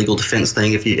 with the legal defense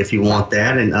thing if you want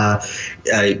that. And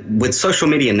with social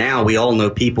media now, we all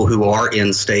know people who are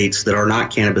in states that are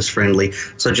not cannabis friendly.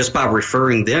 So just by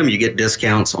referring them, you get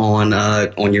discounts on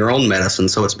your own medicine.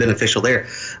 So it's beneficial there.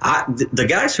 The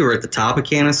guys who are at the top of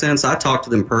CannaSense, I talked to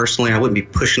them personally. I wouldn't be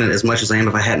pushing it as much as I am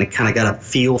if I hadn't kind of got a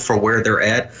feel for where they're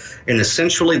at. And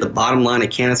essentially, the bottom line of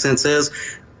CannaSense is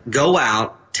go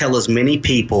out, tell as many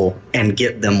people, and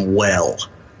get them well.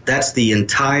 That's the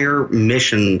entire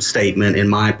mission statement, in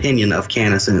my opinion, of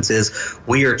CannaSense, is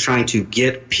we are trying to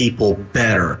get people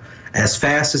better as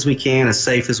fast as we can, as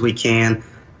safe as we can,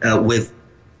 with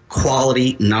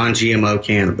quality non-GMO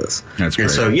cannabis. That's great.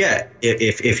 And so, yeah,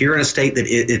 if you're in a state that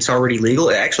it's already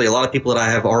legal, actually a lot of people that I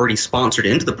have already sponsored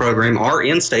into the program are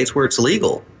in states where it's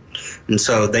legal. And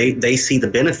so they see the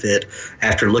benefit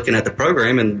after looking at the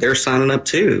program, and they're signing up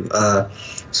too.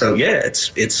 So yeah,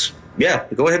 yeah,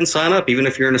 go ahead and sign up, even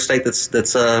if you're in a state that's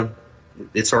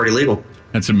it's already legal.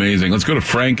 That's amazing. Let's go to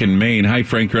Frank in Maine. Hi,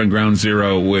 Frank. You're on Ground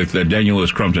Zero with Daniel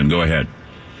Lewis Crumpton. Go ahead.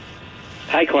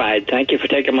 Hi, Clyde. Thank you for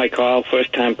taking my call.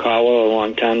 First-time caller, a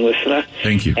long-time listener.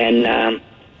 Thank you. And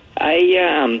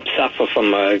I suffer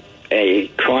from a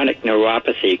chronic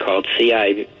neuropathy called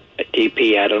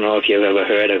CIDP. I don't know if you've ever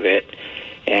heard of it.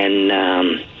 And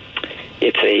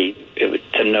it's a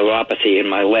neuropathy in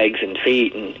my legs and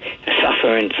feet, and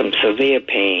suffering some severe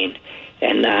pain.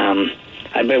 And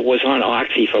I was on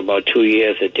Oxy for about 2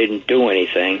 years. It didn't do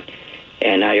anything.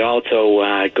 And I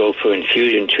also go for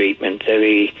infusion treatments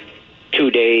every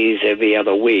 2 days, every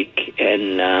other week.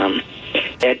 And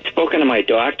I'd spoken to my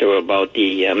doctor about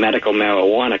the medical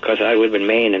marijuana, because I live in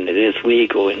Maine and it is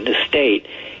legal in the state.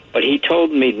 But he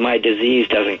told me my disease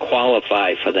doesn't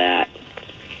qualify for that.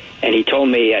 And he told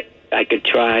me I could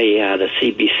try the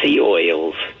CBC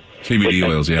oils. CBD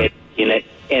oils, yeah.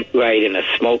 Right, in a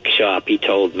smoke shop, he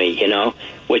told me,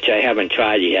 which I haven't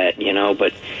tried yet,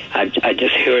 but I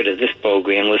just heard of this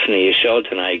program, listening to your show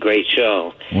tonight. Great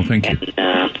show. Well, thank you.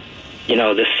 And,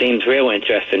 this seems real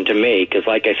interesting to me, because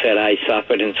like I said, I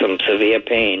suffered in some severe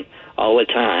pain all the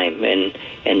time, and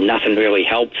nothing really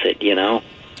helps it,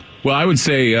 Well, I would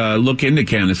say look into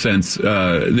CannaSense.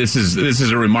 This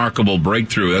is a remarkable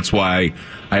breakthrough. That's why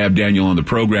I have Daniel on the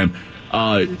program.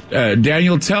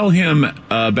 Daniel, tell him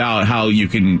about how you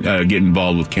can get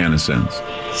involved with CannaSense.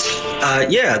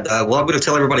 Well, I'm going to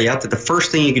tell everybody out that the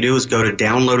first thing you can do is go to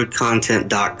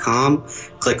downloadedcontent.com,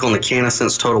 click on the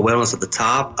CannaSense Total Wellness at the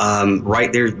top.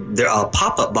 Right there, a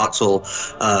pop-up box will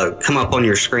come up on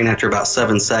your screen after about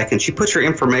 7 seconds. You put your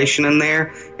information in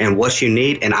there and what you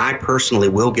need, and I personally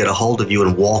will get a hold of you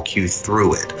and walk you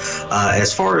through it.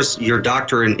 As far as your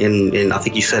doctor in I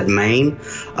think you said Maine,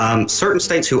 certain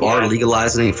states who are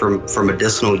legalizing it for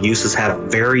medicinal uses have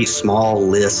very small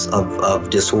lists of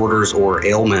disorders or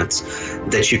ailments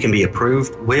that you can be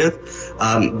approved with.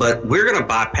 But we're going to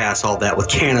bypass all that with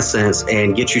CannaSense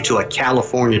and get you to a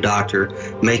California doctor,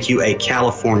 make you a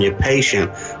California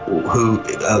patient who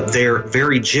they're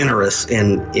very generous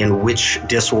in which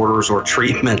disorders or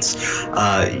treatments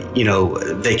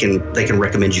they can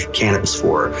recommend you cannabis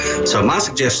for. So my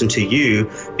suggestion to you,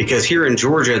 because here in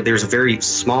Georgia there's a very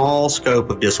small scope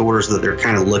of disorders that they're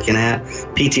kind of looking at,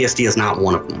 PTSD is not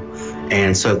one of them.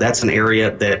 And so that's an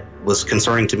area that was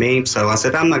concerning to me. So I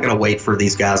said, I'm not going to wait for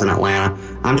these guys in Atlanta.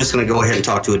 I'm just going to go ahead and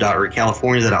talk to a doctor in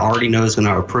California that I already know is going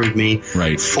to approve me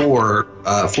for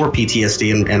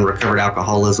PTSD and recovered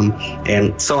alcoholism.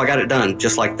 And so I got it done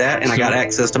just like that, and I got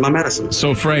access to my medicine.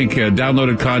 So Frank,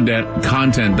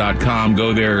 downloadedcontent.com,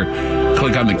 go there,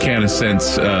 click on the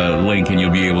CannaSense link, and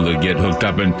you'll be able to get hooked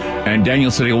up. And Daniel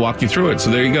said he'll walk you through it.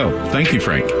 So there you go. Thank you,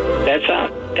 Frank.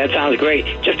 That sounds great.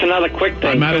 Just another quick thing.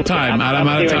 I'm out of time. I'm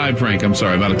out of time, Frank. I'm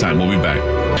sorry. I'm out of time. We'll be back.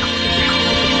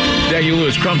 Daniel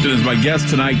Lewis Crumpton is my guest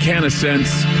tonight.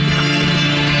 CannaSense.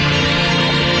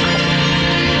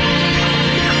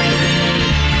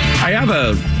 I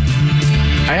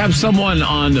have someone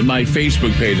on my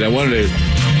Facebook page. I wanted to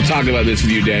talk about this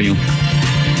with you, Daniel.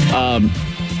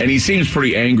 And he seems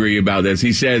pretty angry about this.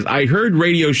 He says, I heard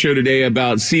radio show today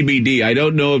about CBD. I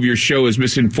don't know if your show is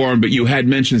misinformed, but you had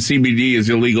mentioned CBD is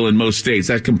illegal in most states.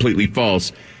 That's completely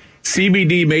false.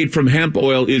 CBD made from hemp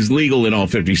oil is legal in all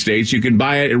 50 states. You can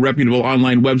buy it at reputable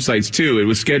online websites, too. It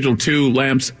was Schedule 2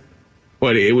 lamps.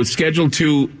 It was Schedule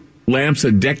 2 lamps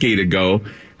a decade ago,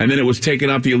 and then it was taken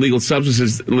off the illegal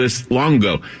substances list long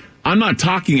ago. I'm not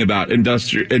talking about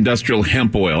industrial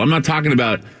hemp oil. I'm not talking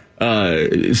about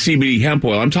CBD hemp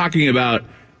oil. I'm talking about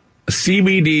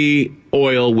CBD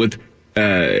oil with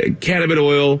cannabis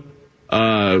oil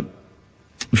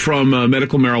from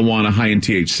medical marijuana high in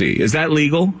THC. Is that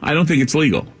legal? I don't think it's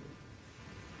legal.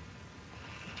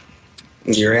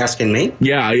 You're asking me?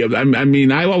 Yeah, I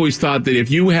mean, I've always thought that if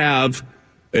you're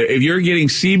getting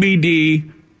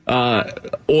CBD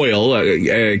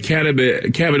oil,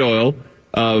 cannabis oil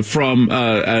from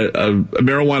a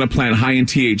marijuana plant high in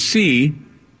THC,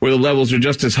 where the levels are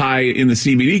just as high in the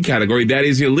CBD category, that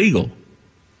is illegal.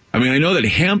 I mean, I know that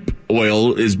hemp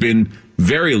oil has been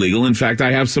very legal. In fact,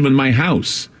 I have some in my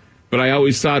house. But I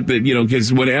always thought that,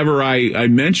 because whenever I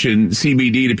mention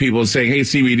CBD to people saying, hey,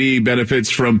 CBD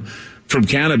benefits from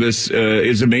cannabis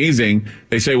is amazing,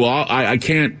 they say, well, I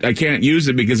can't use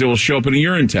it because it will show up in a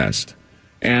urine test.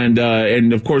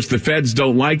 And of course, the feds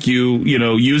don't like you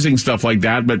using stuff like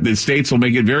that, but the states will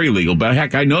make it very legal. But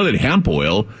heck, I know that hemp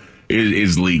oil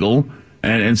is legal,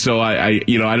 and so I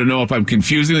don't know if I'm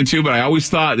confusing the two, but I always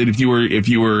thought that if you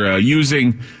were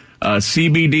using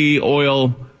CBD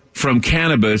oil from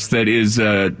cannabis that is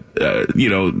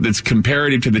that's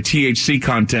comparative to the THC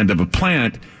content of a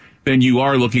plant, then you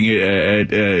are looking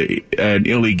at an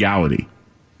illegality.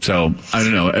 So I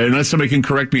don't know, unless somebody can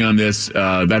correct me on this.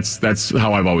 That's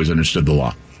how I've always understood the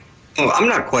law. Well, I'm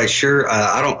not quite sure.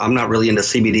 I'm not really into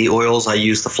CBD oils. I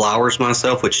use the flowers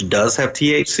myself, which does have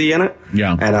THC in it.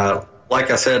 Yeah. And like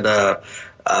I said, I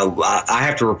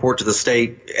have to report to the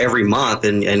state every month,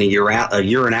 and a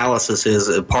urinalysis is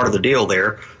a part of the deal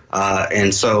there.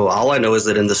 And so all I know is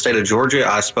that in the state of Georgia,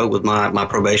 I spoke with my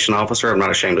probation officer. I'm not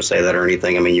ashamed to say that or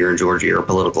anything. I mean, you're in Georgia, you're a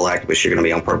political activist, you're going to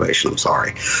be on probation. I'm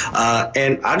sorry.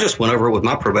 And I just went over it with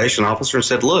my probation officer and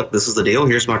said, look, this is the deal.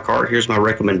 Here's my card. Here's my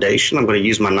recommendation. I'm going to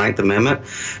use my 9th Amendment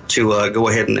to go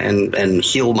ahead and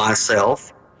heal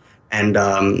myself. And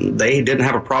they didn't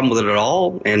have a problem with it at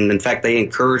all. And in fact, they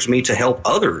encouraged me to help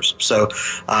others. So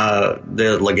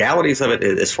the legalities of it,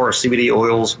 as far as CBD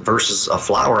oils versus a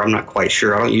flower, I'm not quite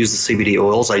sure. I don't use the CBD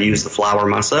oils. I use the flower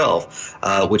myself,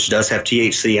 which does have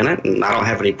THC in it. And I don't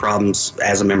have any problems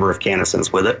as a member of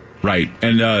CannaSense with it. Right.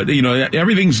 And,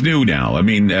 everything's new now. I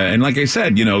mean, and like I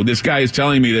said, this guy is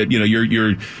telling me that,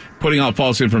 you're putting out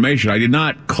false information. I did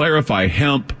not clarify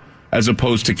hemp as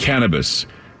opposed to cannabis.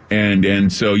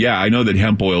 And so, yeah, I know that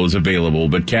hemp oil is available,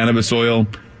 but cannabis oil,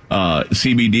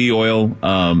 CBD oil,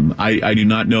 I do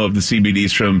not know if the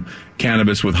CBDs from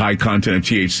cannabis with high content of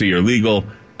THC are legal.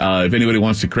 If anybody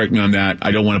wants to correct me on that,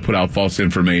 I don't want to put out false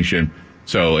information.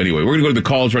 So anyway, we're going to go to the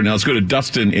calls right now. Let's go to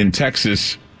Dustin in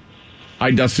Texas.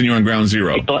 Hi, Dustin. You're on Ground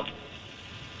Zero.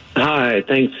 Hi,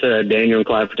 thanks, Daniel and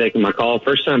Clyde, for taking my call.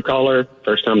 First-time caller,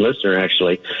 first-time listener,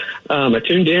 actually. I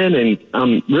tuned in, and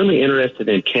I'm really interested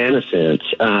in CannaSense.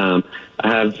 I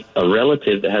have a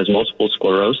relative that has multiple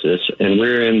sclerosis, and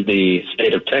we're in the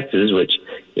state of Texas, which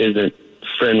isn't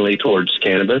friendly towards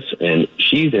cannabis, and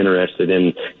she's interested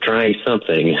in trying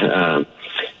something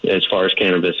as far as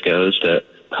cannabis goes to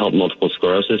help multiple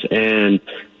sclerosis. And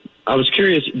I was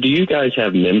curious, do you guys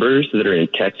have members that are in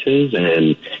Texas,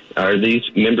 and are these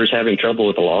members having trouble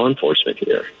with the law enforcement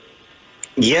here?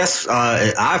 Yes,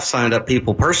 I've signed up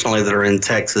people personally that are in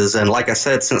Texas, and like I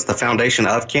said, since the foundation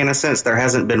of CannaSense, there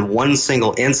hasn't been one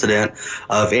single incident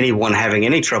of anyone having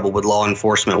any trouble with law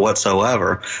enforcement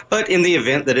whatsoever. But in the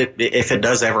event that if it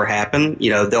does ever happen,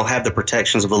 they'll have the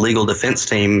protections of a legal defense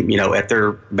team, at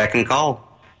their beck and call.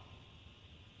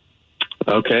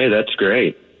 Okay, that's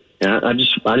great. Yeah, I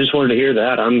just wanted to hear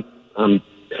that.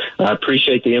 I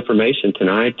appreciate the information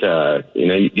tonight.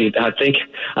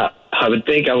 I would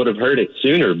think I would have heard it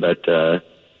sooner, but well,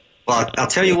 I'll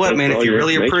tell you what, man. If you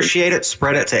really appreciate it,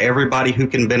 spread it to everybody who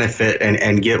can benefit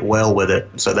and get well with it.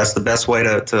 So that's the best way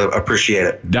to appreciate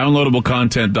it.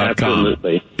 Downloadablecontent.com.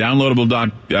 Absolutely.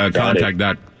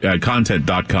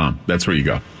 Content.com. That's where you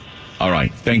go. All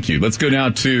right. Thank you. Let's go now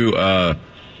to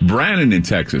Brandon in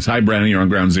Texas. Hi, Brandon. You're on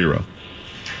Ground Zero.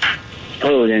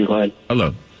 Hello again, Clyde.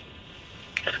 Hello.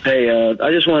 Hey,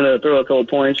 I just wanted to throw a couple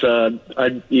points. You're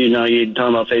talking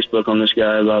about Facebook on this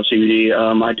guy about CBD.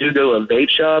 I do go to a vape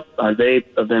shop. I vape.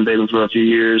 I've been vaping for a few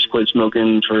years. Quit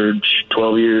smoking for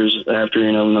 12 years after,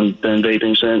 I've been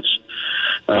vaping since.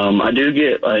 I do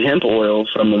get a hemp oil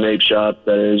from the vape shop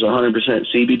that is 100%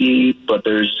 CBD, but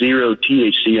there's 0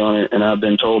 THC on it, and I've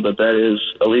been told that is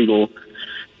illegal.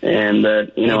 And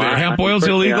that, hemp oil's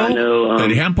illegal?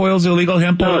 The hemp oil's illegal?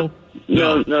 Hemp oil?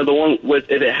 No, the one with,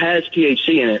 if it has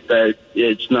THC in it, that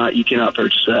it's not, you cannot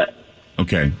purchase that.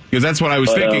 Okay, because that's what I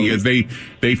was thinking. Is they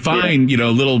find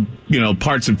little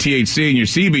parts of THC in your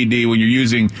CBD when you're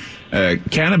using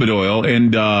cannabis oil,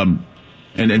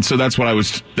 and so that's what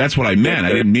I meant.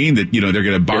 I didn't mean that they're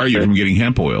going to bar you from getting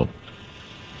hemp oil.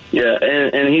 Yeah,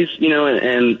 and he's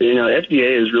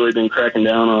FDA has really been cracking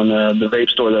down on the vape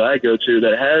store that I go to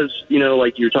that has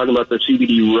like you're talking about the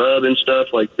CBD rub and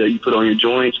stuff like that you put on your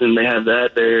joints, and they have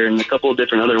that there and a couple of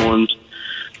different other ones.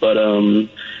 But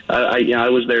I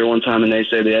was there one time, and they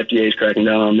say the FDA is cracking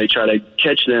down on them. They try to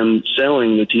catch them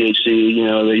selling the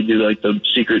THC. They do like the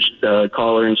secret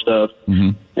collar and stuff.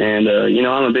 Mm-hmm. And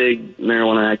I'm a big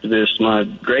marijuana activist. My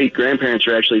great grandparents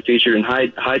are actually featured in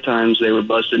High Times. They were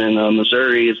busted in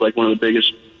Missouri. It's like one of the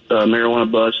biggest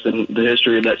marijuana busts in the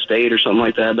history of that state, or something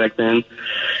like that back then.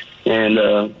 And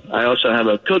I also have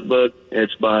a cookbook.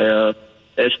 It's by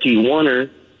S.T.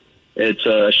 Warner. It's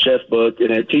a chef book,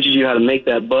 and it teaches you how to make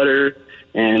that butter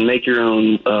and make your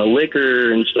own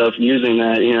liquor and stuff using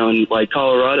that. In like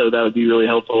Colorado, that would be really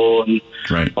helpful, and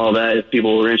all that if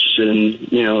people were interested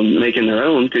in making their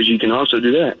own, because you can also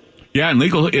do that. Yeah,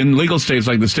 in legal states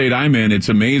like the state I'm in, it's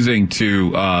amazing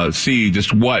to see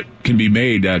just what can be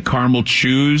made. Caramel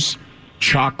chews,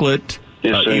 chocolate.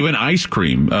 Yes, even ice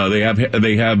cream. They have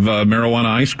marijuana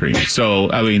ice cream. So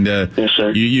I mean, yes,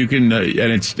 sir. You can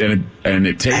and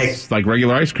it tastes like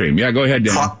regular ice cream. Yeah, go ahead,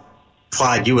 Dan.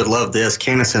 Clyde, you would love this.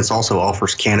 CannaSense also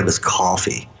offers cannabis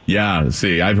coffee. Yeah,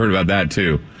 see, I've heard about that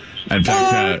too. In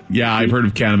fact, I've heard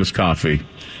of cannabis coffee.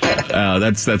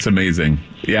 That's amazing.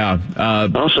 Yeah.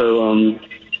 Also,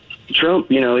 Trump,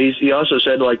 he also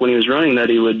said like when he was running that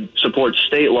he would support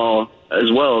state law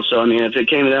as well. So I mean, if it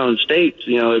came down to states,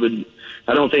 it would.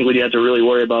 I don't think we'd have to really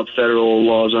worry about federal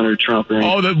laws under Trump or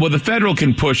anything. The federal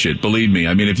can push it, believe me.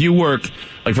 I mean, if you work,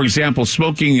 like, for example,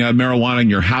 smoking marijuana in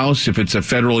your house, if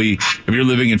you're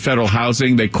living in federal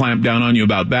housing, they clamp down on you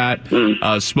about that.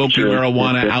 Smoking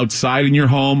marijuana outside in your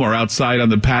home or outside on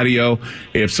the patio,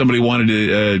 if somebody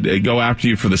wanted to go after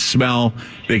you for the smell,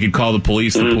 they could call the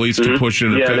police. The police could push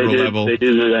it at a federal level. They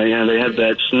do that. Yeah, they have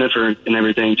that sniffer and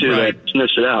everything, too, that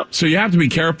sniffs it out. So you have to be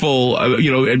careful,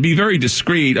 and be very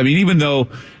discreet. I mean, even though,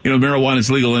 marijuana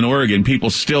is legal in Oregon, people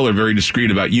still are very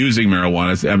discreet about using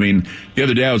marijuana. I mean, the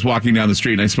other day I was walking down the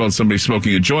street and I smelled somebody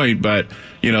smoking a joint, but,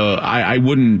 I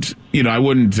wouldn't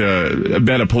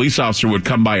bet a police officer would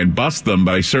come by and bust them,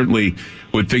 but I certainly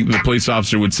would think the police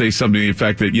officer would say something to the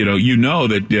effect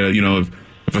that,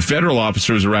 if a federal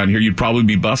officer was around here, you'd probably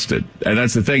be busted. And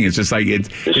that's the thing. It's just like it's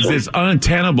this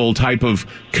untenable type of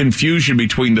confusion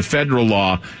between the federal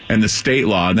law and the state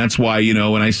law. And that's why,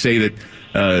 when I say that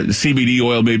CBD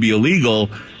oil may be illegal.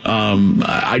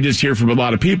 I just hear from a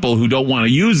lot of people who don't want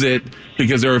to use it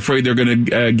because they're afraid they're going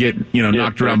to get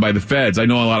knocked around by the feds. I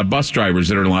know a lot of bus drivers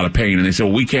that are in a lot of pain, and they say,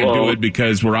 well, we can't do it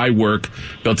because where I work,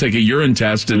 they'll take a urine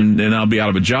test and I'll be out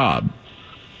of a job.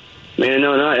 Man,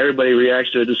 no, not everybody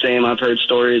reacts to it the same. I've heard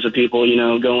stories of people,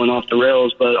 going off the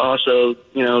rails, but also,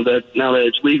 that now that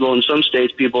it's legal in some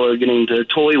states, people are getting to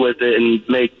toy with it and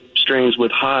make strains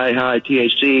with high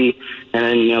THC,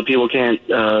 and, people can't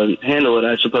handle it,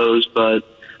 I suppose. But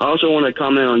I also want to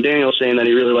comment on Daniel saying that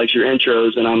he really likes your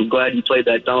intros, and I'm glad you played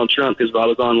that Donald Trump, because if I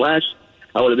was on last,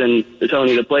 I would have been telling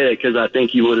you to play it because I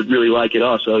think you would really like it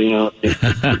also, We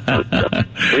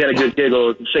had a good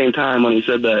giggle at the same time when he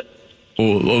said that.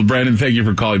 Well, Brandon, thank you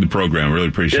for calling the program. Really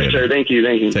appreciate it. Yes, sir. Thank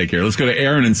you. Take care. Let's go to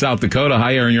Aaron in South Dakota.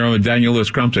 Hi, Aaron. You're on with Daniel Lewis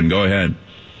Crumpton. Go ahead.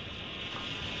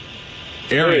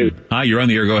 Aaron. Hey. Hi, you're on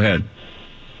the air. Go ahead.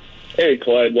 Hey,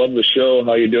 Clyde. Love the show.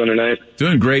 How you doing tonight?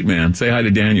 Doing great, man. Say hi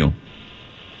to Daniel.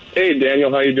 Hey,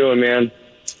 Daniel. How you doing, man?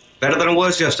 Better than it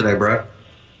was yesterday, bro.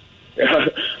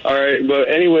 All right. But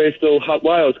anyway, so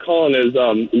why I was calling is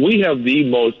we have the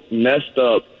most messed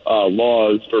up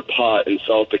laws for pot in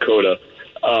South Dakota.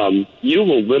 You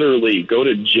will literally go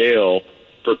to jail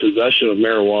for possession of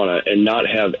marijuana and not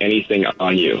have anything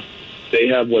on you. They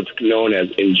have what's known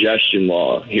as ingestion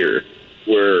law here,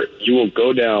 where you will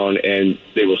go down and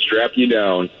they will strap you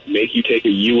down, make you take a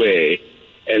UA,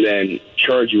 and then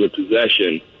charge you with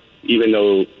possession, even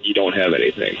though you don't have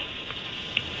anything.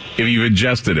 If you've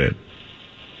ingested it.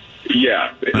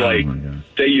 Yeah.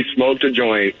 Say you smoked a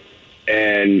joint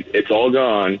and it's all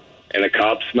gone and a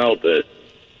cop smelt it.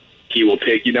 He will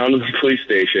take you down to the police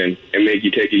station and make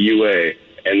you take a UA,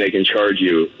 and they can charge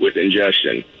you with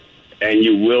ingestion. And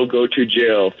you will go to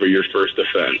jail for your first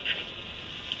offense.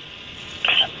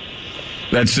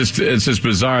 It's just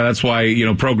bizarre. That's why,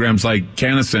 programs like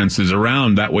CannaSense is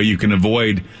around. That way you can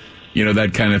avoid,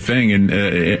 that kind of thing.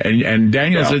 And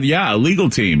Daniel said, a legal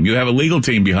team. You have a legal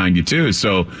team behind you too.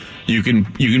 So you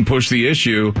can push the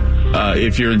issue,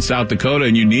 if you're in South Dakota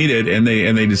and you need it and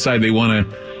they decide they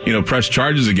want to, press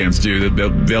charges against you,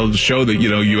 that they'll show that,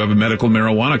 you have a medical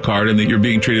marijuana card and that you're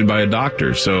being treated by a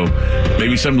doctor. So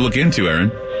maybe something to look into,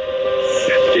 Aaron.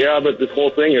 Yeah, but this whole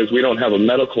thing is we don't have a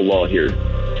medical law here.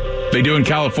 They do in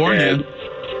California. I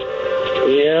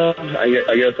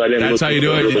guess I didn't. That's how you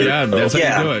do it. Yeah, that's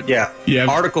how you do it. Yeah.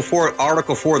 Article 4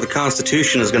 of the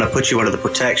Constitution is going to put you under the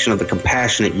protection of the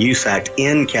Compassionate Use Act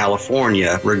in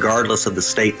California, regardless of the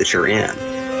state that you're in.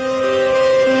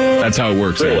 That's how it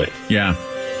works. Really? Yeah.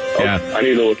 Yeah. I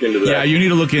need to look into that. Yeah, you need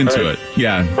to look into it.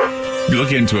 Yeah.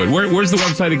 Look into it. Where's the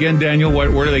website again, Daniel?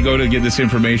 Where do they go to get this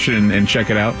information and check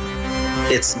it out?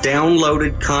 It's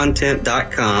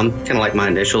downloadedcontent.com, kind of like my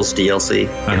initials, DLC.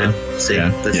 See,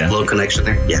 there's a little connection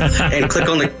there. Yeah. And click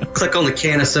on the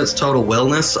CannaSense Total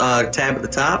Wellness tab at the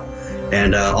top,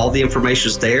 and all the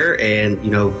information's there. And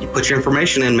you put your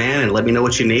information in, man, and let me know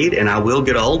what you need, and I will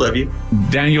get a hold of you.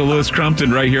 Daniel Lewis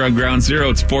Crumpton, right here on Ground Zero.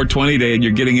 It's 420 day, and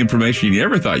you're getting information you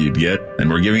never thought you'd get, and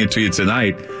we're giving it to you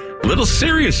tonight. A little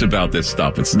serious about this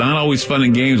stuff. It's not always fun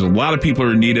and games. A lot of people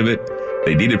are in need of it.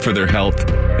 They need it for their health,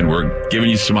 and we're giving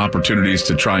you some opportunities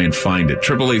to try and find it.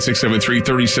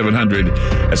 888-673-3700.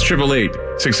 That's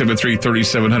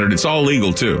 888-673-3700. It's all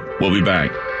legal, too. We'll be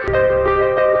back.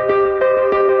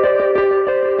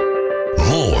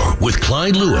 More with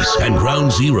Clyde Lewis and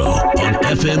Ground Zero on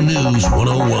FM News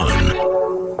 101.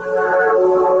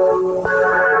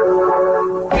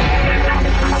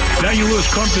 Daniel Lewis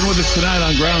Crumpton with us tonight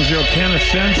on Ground Zero.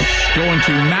 CannaSense going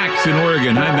to Max in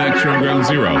Oregon. Hi, Max. You're on Ground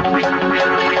Zero.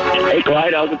 Hey,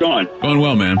 Clyde. How's it going? Going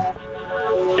well, man.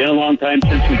 Been a long time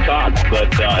since we talked, but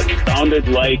it sounded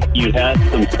like you had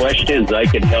some questions I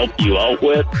could help you out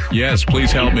with. Yes,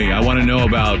 please help me. I want to know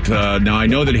about, now I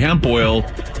know that hemp oil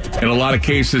in a lot of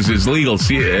cases is legal,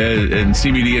 and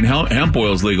CBD and hemp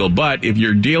oil is legal, but if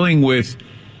you're dealing with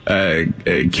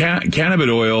cannabis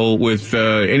oil with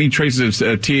any traces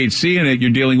of THC in it,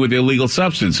 you're dealing with illegal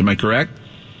substance. Am I correct?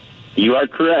 You are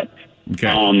correct.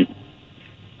 Okay.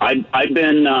 I've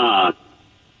been,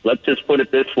 let's just put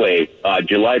it this way.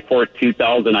 July 4th,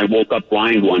 2000, I woke up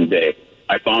blind one day.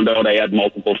 I found out I had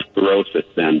multiple sclerosis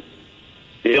then.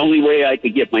 The only way I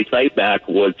could get my sight back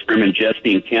was from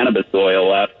ingesting cannabis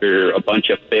oil after a bunch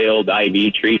of failed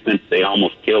IV treatments. They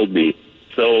almost killed me.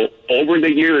 So over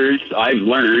the years, I've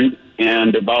learned,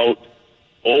 and about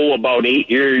 8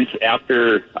 years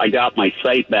after I got my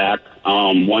sight back,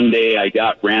 one day I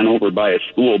got ran over by a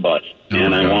school bus,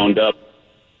 and I wound up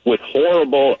with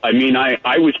horrible,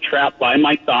 I was trapped by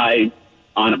my side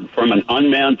from an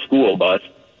unmanned school bus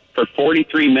for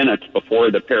 43 minutes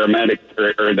before the paramedics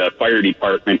or the fire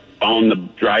department found the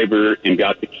driver and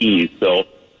got the keys. So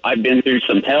I've been through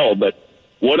some hell, but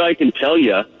what I can tell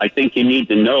you, I think you need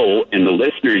to know, and the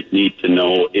listeners need to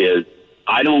know, is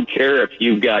I don't care if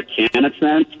you've got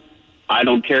CannaSense, I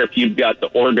don't care if you've got the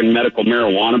Oregon Medical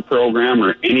Marijuana Program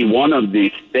or any one of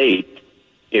these states.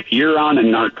 If you're on a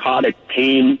narcotic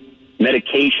pain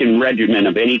medication regimen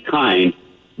of any kind,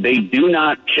 they do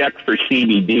not check for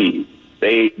CBD.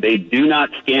 They do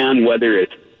not scan whether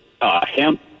it's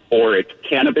hemp or it's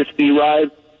cannabis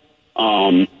derived,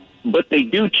 but they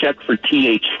do check for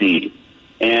THC.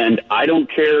 And I don't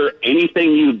care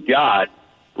anything you've got.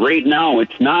 Right now,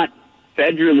 it's not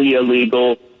federally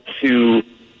illegal to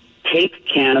take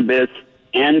cannabis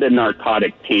and a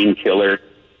narcotic painkiller,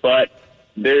 but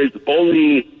there's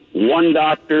only one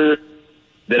doctor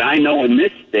that I know in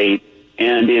this state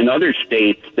and in other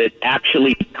states that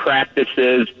actually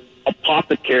practices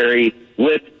apothecary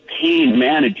with pain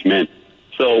management.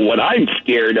 So what I'm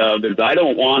scared of is I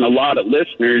don't want a lot of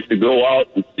listeners to go out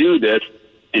and do this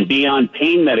and be on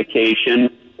pain medication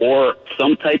or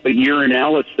some type of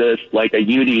urinalysis like a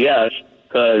UDS,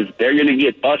 because they're going to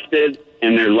get busted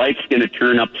and their life's going to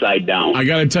turn upside down. I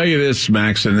got to tell you this,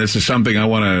 Max, and this is something I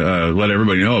want to let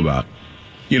everybody know about.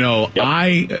 You know, yep.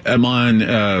 I am on.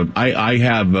 I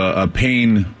have a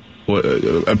pain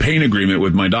agreement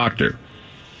with my doctor,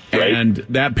 right. And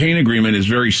that pain agreement is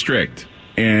very strict.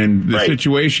 And the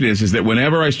situation is that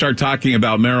whenever I start talking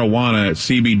about marijuana,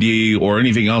 CBD, or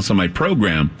anything else on my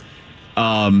program,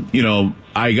 you know,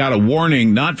 I got a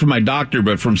warning, not from my doctor,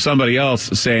 but from somebody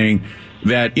else saying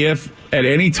that if at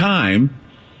any time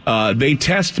they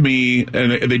test me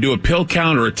and they do a pill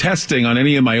count or a testing on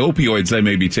any of my opioids I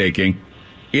may be taking,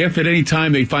 if at any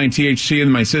time they find THC in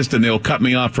my system, they'll cut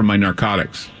me off from my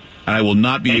narcotics. And I will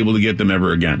not be able to get them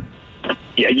ever again.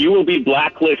 Yeah, you will be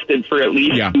blacklisted for at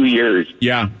least 2 years.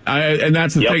 Yeah, and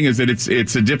that's the thing, is that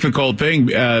it's a difficult thing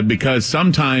because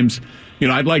sometimes, you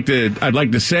know, I'd like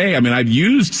to say, I mean, I've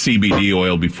used CBD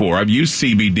oil before, I've used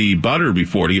CBD butter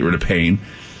before to get rid of pain,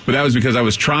 but that was because I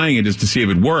was trying it just to see if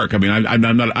it'd work. I mean,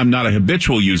 I'm not a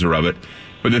habitual user of it,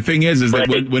 but the thing is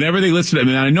that whenever they listen, I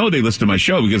mean, I know they listen to my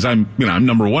show because I'm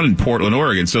number one in Portland,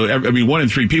 Oregon. So I mean, 1 in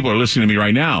 3 people are listening to me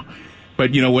right now.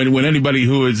 But, you know, when anybody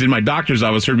who is in my doctor's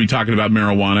office heard me talking about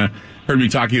marijuana, heard me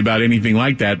talking about anything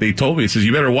like that, they told me, it says,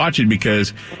 you better watch it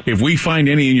because if we find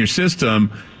any in your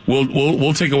system,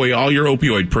 we'll take away all your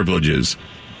opioid privileges.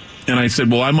 And I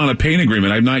said, well, I'm on a pain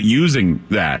agreement. I'm not using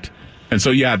that. And so,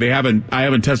 yeah, I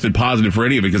haven't tested positive for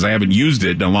any of it because I haven't used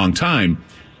it in a long time.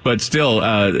 But still,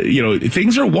 you know,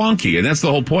 things are wonky. And that's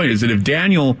the whole point, is that if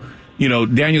Daniel,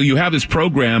 you have this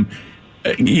program.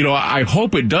 You know, I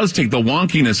hope it does take the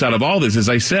wonkiness out of all this. As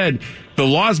I said, the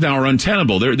laws now are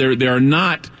untenable. They're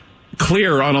not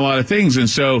clear on a lot of things. And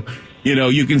so, you know,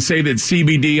 you can say that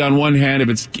CBD on one hand,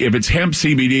 if it's hemp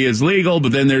CBD is legal,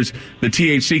 but then there's the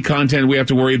THC content we have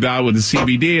to worry about with the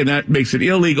CBD, and that makes it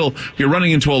illegal. You're running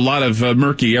into a lot of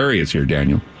murky areas here,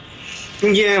 Daniel.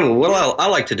 Yeah, what I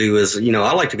like to do is, you know,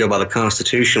 I like to go by the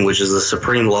Constitution, which is the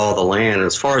supreme law of the land. And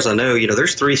as far as I know, you know,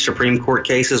 there's 3 Supreme Court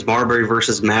cases: Marbury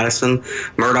versus Madison,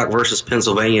 Murdoch versus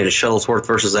Pennsylvania, and Shuttlesworth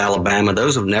versus Alabama.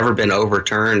 Those have never been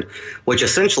overturned, which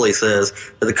essentially says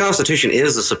that the Constitution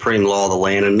is the supreme law of the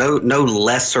land, and no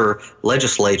lesser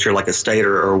legislature like a state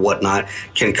or whatnot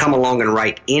can come along and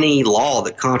write any law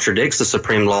that contradicts the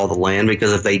supreme law of the land,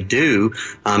 because if they do,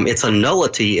 it's a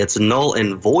nullity, it's a null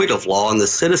and void of law, and the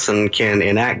citizen can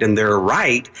enact in their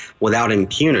right without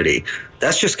impunity.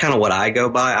 That's just kind of what I go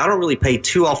by. I don't really pay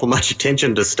too awful much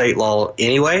attention to state law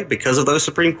anyway because of those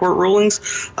Supreme Court rulings.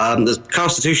 The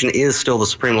Constitution is still the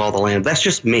supreme law of the land. That's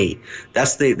just me.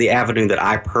 That's the avenue that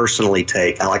I personally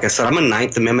take. Like I said, I'm a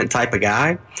Ninth Amendment type of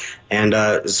guy. And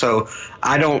so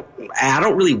I don't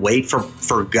really wait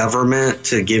for government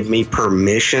to give me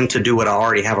permission to do what I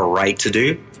already have a right to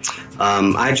do.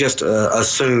 I just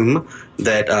assume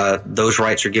that those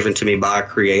rights are given to me by a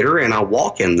creator, and I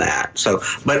walk in that. So,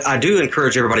 but I do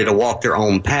encourage everybody to walk their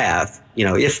own path. You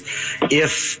know,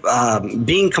 if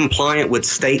being compliant with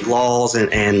state laws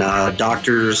and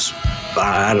doctors,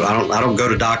 I don't go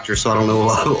to doctors, so I don't know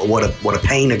what a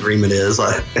pain agreement is.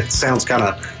 It sounds kind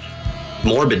of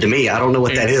morbid to me. I don't know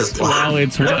what that is. Well,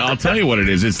 I'll tell you what it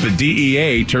is. It's the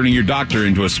DEA turning your doctor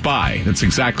into a spy. That's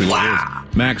exactly what it is.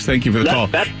 Max, thank you for the call.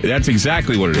 That's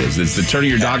exactly what it is. It's the turning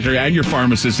your doctor and your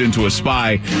pharmacist into a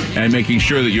spy and making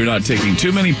sure that you're not taking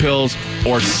too many pills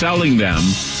or selling them,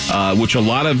 which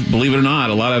believe it or not,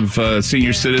 a lot of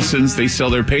senior citizens, they sell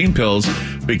their pain pills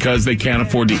because they can't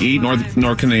afford to eat,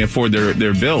 nor can they afford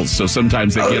their bills. So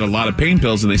sometimes they get a lot of pain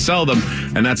pills and they sell them,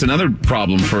 and that's another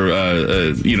problem for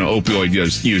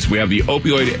opioid use. We have the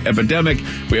opioid epidemic.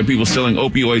 We have people selling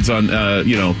opioids on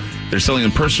they're selling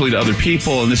them personally to other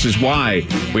people, and this is why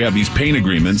we have these pain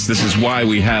agreements. This is why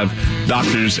we have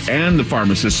doctors and the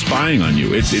pharmacists spying on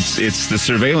you. It's the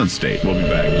surveillance state. We'll be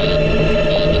back.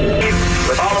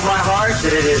 With all of my heart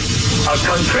that it is a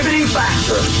contributing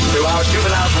factor to our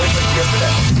juvenile delinquency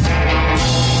today.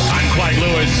 I'm Clyde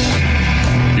Lewis.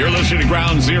 You're listening to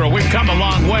Ground Zero. We've come a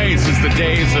long way since the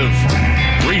days of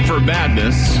reefer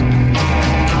madness.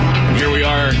 Here we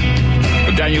are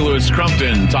with Daniel Lewis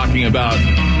Crumpton talking about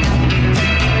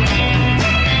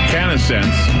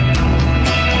CannaSense,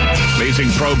 amazing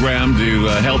program to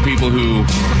help people who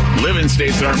live in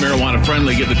states that aren't marijuana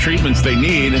friendly get the treatments they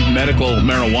need, medical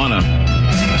marijuana.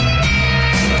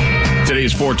 Today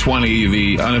is 420,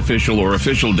 the unofficial or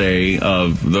official day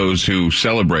of those who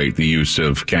celebrate the use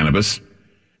of cannabis.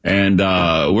 And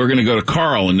we're going to go to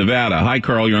Carl in Nevada. Hi,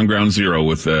 Carl. You're on Ground Zero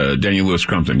with Daniel Lewis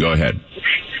Crumpton. Go ahead.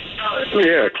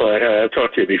 Yeah, Clyde, I've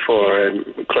talked to you before. I'm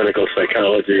a clinical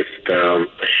psychologist.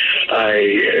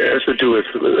 As to do with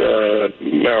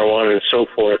marijuana and so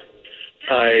forth,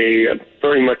 I am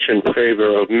very much in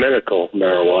favor of medical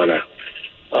marijuana.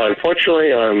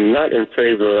 Unfortunately, I'm not in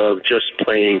favor of just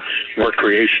plain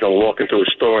recreational, walk into a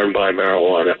store and buy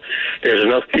marijuana. There's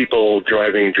enough people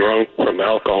driving drunk from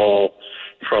alcohol,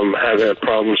 from having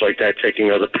problems like that,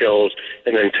 taking other pills,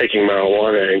 and then taking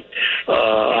marijuana. And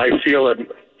I feel that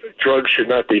drugs should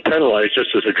not be penalized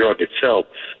just as a drug itself,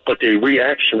 but the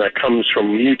reaction that comes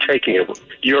from you taking it,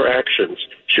 your actions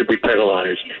should be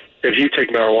penalized. If you take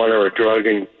marijuana or a drug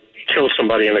and kill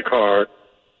somebody in a car,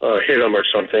 hit them or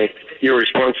something, you're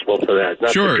responsible for that,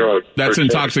 not the drug. That's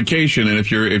intoxication, and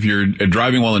if you're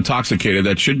driving while intoxicated,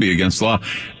 that should be against the law.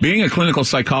 Being a clinical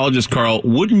psychologist, Carl,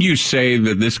 wouldn't you say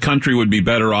that this country would be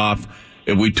better off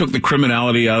if we took the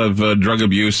criminality out of drug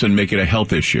abuse and make it a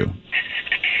health issue?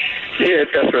 Yeah,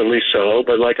 definitely so.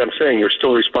 But like I'm saying, you're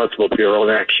still responsible for your own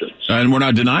actions. And we're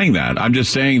not denying that. I'm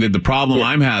just saying that the problem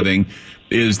I'm having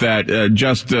is that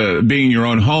just being in your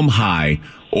own home high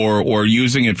or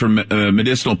using it for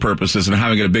medicinal purposes and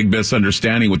having a big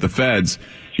misunderstanding with the feds,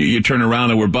 you turn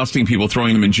around and we're busting people,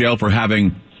 throwing them in jail for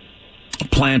having a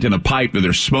plant in a pipe that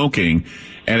they're smoking,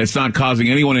 and it's not causing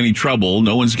anyone any trouble.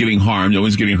 No one's getting harmed. No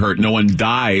one's getting hurt. No one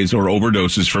dies or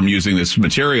overdoses from using this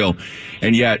material.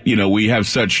 And yet, we have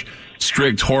such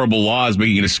strict, horrible laws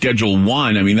making it a Schedule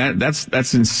 1. I mean,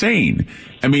 that's insane.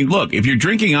 I mean, look, if you're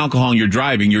drinking alcohol and you're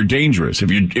driving, you're dangerous. If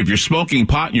you're smoking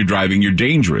pot and you're driving, you're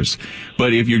dangerous.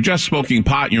 But if you're just smoking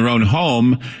pot in your own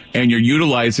home and you're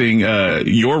utilizing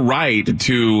your right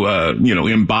to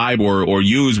imbibe or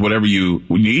use whatever you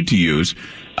need to use,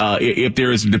 if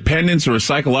there is a dependence or a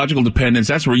psychological dependence,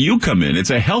 that's where you come in. It's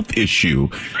a health issue,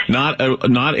 not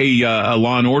a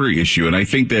law and order issue. And I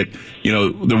think that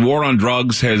the war on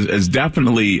drugs has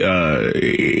definitely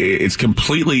it's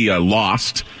completely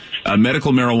lost.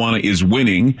 Medical marijuana is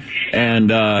winning,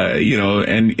 and I've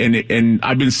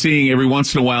been seeing every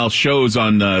once in a while shows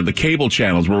on the cable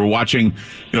channels where we're watching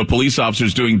police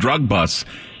officers doing drug busts.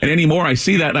 And anymore, I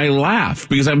see that and I laugh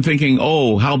because I'm thinking,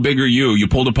 oh, how big are you? You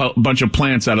pulled a bunch of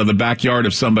plants out of the backyard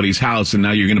of somebody's house and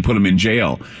now you're going to put them in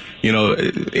jail.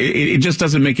 It just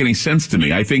doesn't make any sense to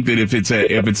me. I think that if it's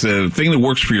a thing that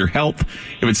works for your health,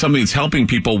 if it's something that's helping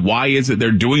people, why is it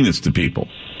they're doing this to people?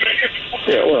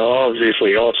 Yeah, well,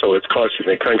 obviously also it's costing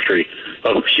the country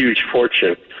a huge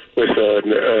fortune with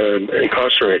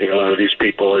incarcerating a lot of these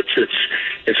people.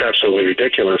 It's absolutely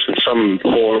ridiculous in some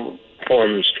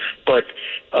forms. But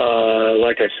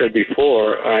like I said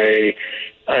before, it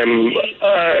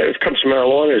comes to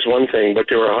marijuana is one thing, but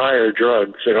there are higher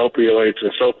drugs and opioids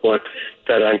and so forth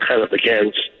that I'm kind of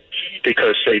against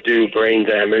because they do brain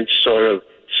damage, sort of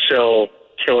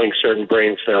killing certain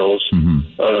brain cells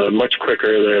much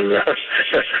quicker than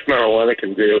marijuana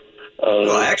can do.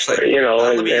 Well, actually,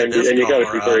 and you got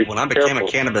to be very when I became a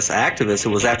cannabis activist, it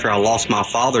was after I lost my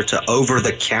father to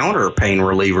over-the-counter pain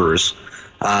relievers.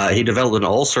 He developed an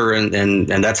ulcer, and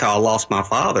that's how I lost my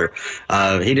father.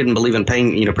 He didn't believe in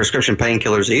prescription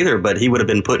painkillers either, but he would have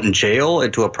been put in jail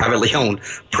into a privately owned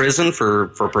prison for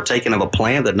partaking of a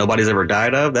plant that nobody's ever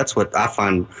died of. That's what I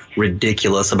find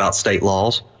ridiculous about state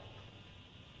laws.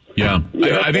 Yeah,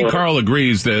 I think Carl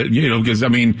agrees that, because I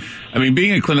mean,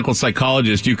 being a clinical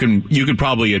psychologist, you could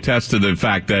probably attest to the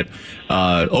fact that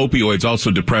opioids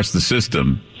also depress the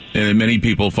system, and many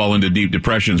people fall into deep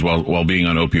depressions while being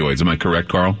on opioids. Am I correct,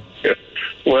 Carl? Yeah.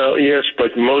 Well, yes,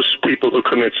 but most people who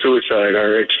commit suicide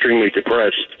are extremely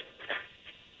depressed.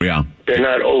 Yeah. They're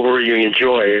not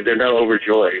overjoyed. They're not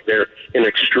overjoyed. They're in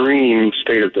extreme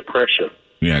state of depression.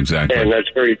 Yeah, exactly. And that's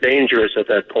very dangerous at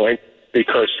that point,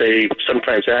 because they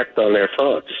sometimes act on their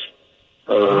thoughts.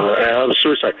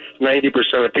 Suicide.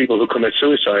 90% of people who commit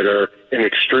suicide are in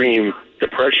extreme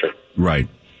depression. Right.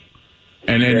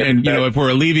 And if we're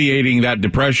alleviating that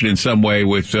depression in some way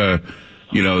with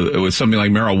with something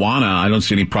like marijuana, I don't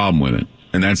see any problem with it.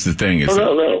 And that's the thing.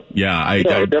 No. Yeah,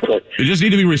 definitely. You just need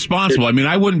to be responsible. I mean,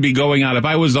 I wouldn't be going out if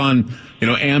I was on,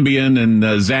 Ambien and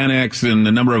Xanax and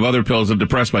a number of other pills that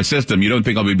depress my system. You don't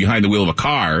think I'll be behind the wheel of a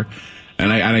car?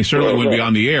 And I certainly wouldn't be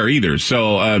on the air either.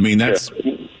 So, I mean, that's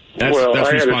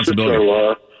responsibility.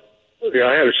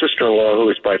 I had a sister-in-law who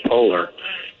was bipolar,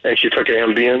 and she took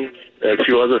Ambien and a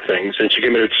few other things, and she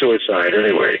committed suicide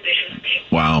anyway.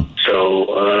 Wow.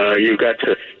 So you got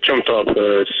to jumped off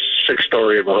the sixth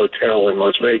story of a hotel in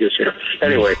Las Vegas here.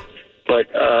 Anyway, but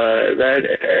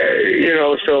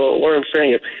so what I'm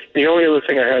saying is, the only other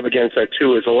thing I have against that,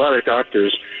 too, is a lot of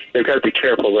doctors, they've got to be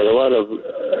careful. There are a lot of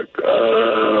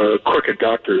crooked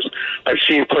doctors. I've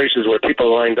seen places where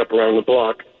people lined up around the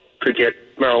block to get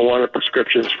marijuana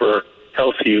prescriptions for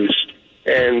health use,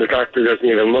 and the doctor doesn't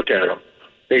even look at them.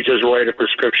 They just write a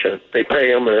prescription. They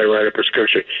pay them, and they write a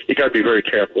prescription. You got to be very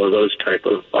careful of those type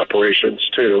of operations,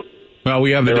 too. Well,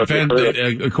 we have the defense.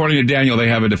 According to Daniel, they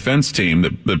have a defense team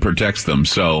that protects them.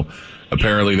 So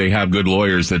apparently they have good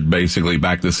lawyers that basically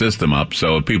back the system up.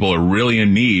 So if people are really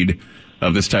in need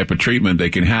of this type of treatment, they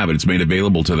can have it. It's made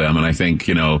available to them. And I think,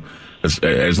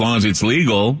 as long as it's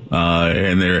legal,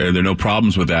 and there are no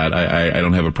problems with that, I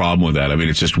don't have a problem with that. I mean,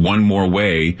 it's just one more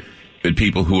way that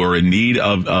people who are in need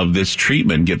of this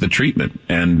treatment get the treatment.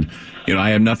 And, I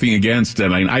have nothing against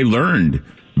them. I mean, I learned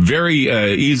very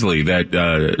easily that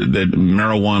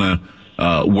marijuana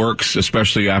works,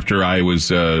 especially after I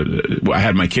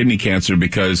had my kidney cancer,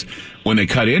 because when they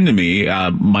cut into me, I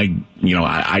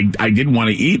didn't want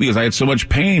to eat because I had so much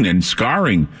pain and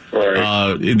scarring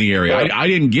in the area. I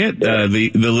didn't get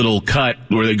the little cut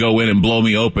where they go in and blow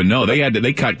me open. No,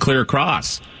 they cut clear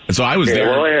across, and so I was there.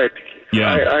 Well, I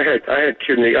had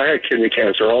kidney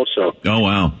cancer also. Oh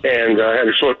wow! And I had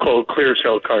a so-called clear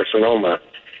cell carcinoma.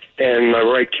 And my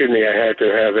right kidney, I had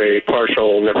to have a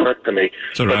partial nephrectomy.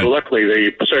 But luckily,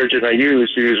 the surgeon I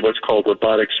used what's called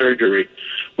robotic surgery,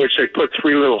 which they put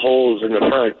 3 little holes in the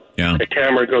front. Yeah. The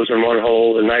camera goes in one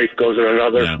hole, the knife goes in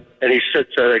another, and he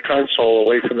sits at a console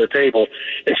away from the table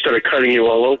instead of cutting you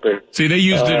all open. See, they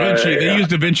used Da Vinci. They used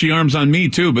Da Vinci arms on me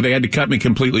too, but they had to cut me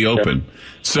completely open. Yeah.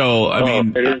 So I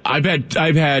mean, I've had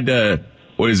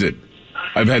what is it?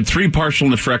 I've had 3 partial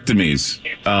nephrectomies.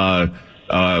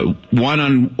 One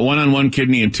on one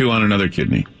kidney and 2 on another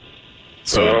kidney.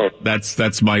 So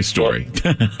that's my story.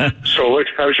 So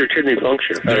how's your kidney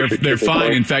function? They're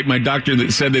fine. In fact, my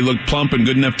doctor said they look plump and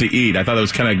good enough to eat. I thought it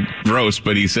was kind of gross,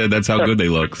 but he said that's how good they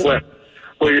look. So.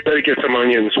 Well, you better get some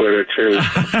onions with it too.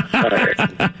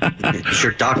 Is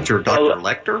your Dr.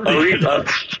 Lecter?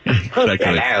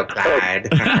 Hello, Clyde.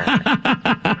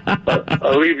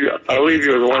 I'll leave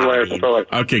you with one last thought.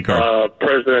 Okay, Carl.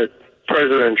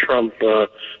 President Trump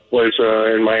was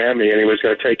in Miami, and he was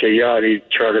going to take a yacht. He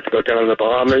chartered to go down to the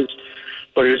Bahamas,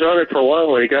 but he was on it for a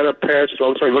while. When he got up past,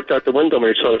 all of a sudden he looked out the window and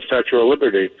he saw the Statue of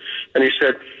Liberty, and he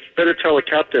said, "Better tell the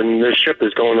captain this ship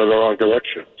is going in the wrong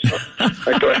direction." So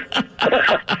I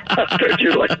thought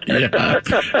you like that.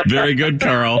 Yeah. Very good,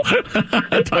 Carl.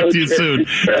 Talk to you soon.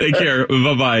 Take care.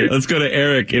 Bye-bye. Let's go to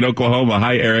Eric in Oklahoma.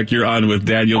 Hi, Eric. You're on with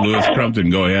Daniel Lewis Crumpton.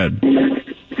 Go ahead.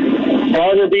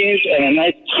 Butter beans and a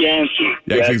nice Chianti.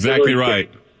 That's exactly right.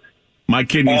 My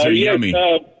kidneys are yummy.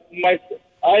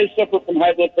 I suffer from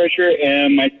high blood pressure,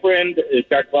 and my friend is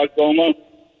got glaucoma.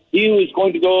 He was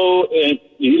going to go,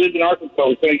 he lives in Arkansas, he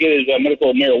was going to get his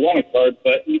medical marijuana card,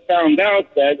 but he found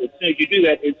out that as soon as you do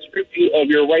that, it strips you of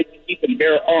your right to keep and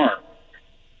bear arms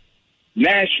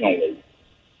nationally.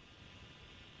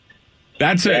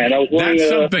 That's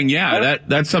something,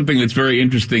 that's something that's very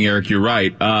interesting, Eric. You're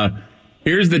right.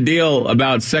 Here's the deal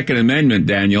about Second Amendment,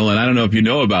 Daniel, and I don't know if you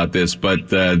know about this,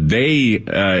 but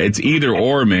it's either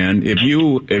or, man. If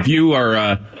you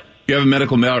have a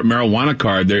medical marijuana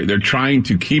card, they're trying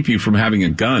to keep you from having a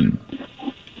gun.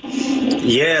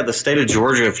 Yeah, the state of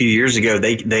Georgia a few years ago,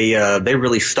 they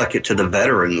really stuck it to the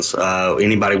veterans,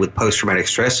 anybody with post-traumatic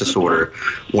stress disorder,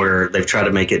 where they've tried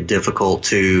to make it difficult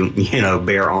to,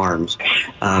 bear arms.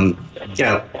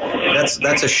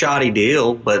 That's a shoddy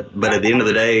deal, but at the end of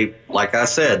the day, like I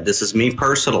said, this is me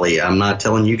personally. I'm not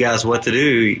telling you guys what to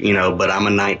do, but I'm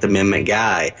a Ninth Amendment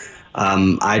guy.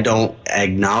 I don't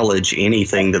acknowledge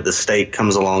anything that the state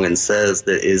comes along and says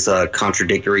that is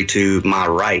contradictory to my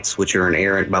rights, which are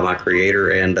inherent by my Creator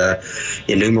and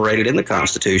enumerated in the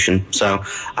Constitution. So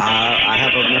I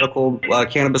have a medical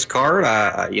cannabis card.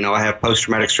 I have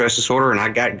post-traumatic stress disorder, and I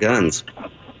got guns.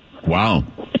 Wow.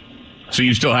 So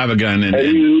you still have a gun?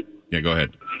 Yeah, go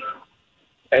ahead.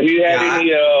 Have you had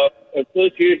any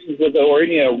associations with or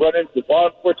any run-ins with law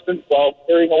enforcement while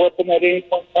carrying a weapon at any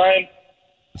point in time?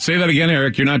 Say that again,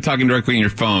 Eric. You're not talking directly in your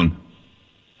phone.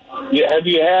 Yeah, have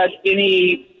you had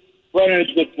any run-ins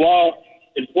with law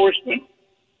enforcement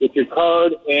with your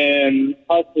card and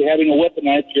possibly having a weapon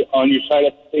on your side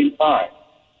at the same time?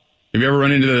 Have you ever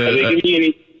run into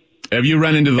the? Have you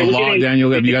run into the law,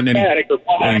 Daniel? Have you gotten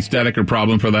any static or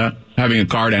problem for that? Having a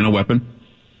card and a weapon?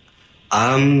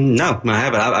 No, I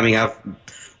haven't.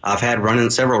 I've had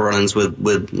several run-ins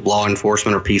with law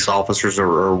enforcement or peace officers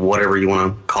or whatever you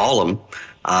want to call them.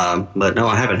 But no,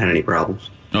 I haven't had any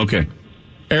problems. Okay.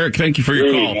 Eric, thank you for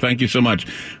your call. Thank you so much.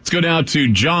 Let's go now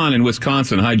to John in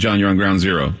Wisconsin. Hi, John. You're on Ground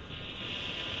Zero.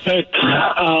 Hey,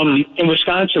 in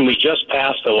Wisconsin, we just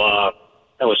passed a law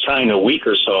that was signed a week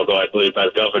or so ago, I believe, by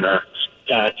the governor,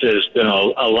 that is going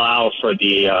to allow for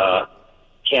the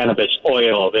cannabis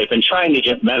oil. They've been trying to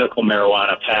get medical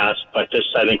marijuana passed, but this,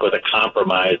 I think, was a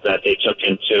compromise that they took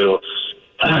into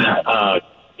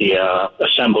the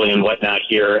assembly and whatnot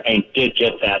here, and did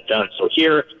get that done. So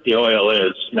here, the oil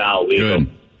is now legal.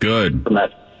 Good.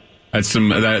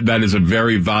 That is a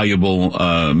very valuable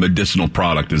medicinal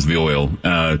product, is the oil.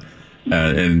 I'm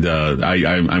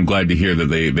glad to hear that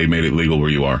they made it legal where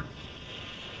you are.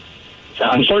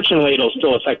 Unfortunately, it'll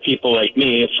still affect people like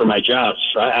me for my jobs.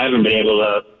 I haven't been able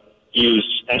to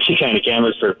use any kind of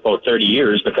cannabis for about 30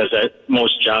 years because at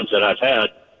most jobs that I've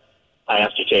had, I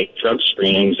have to take drug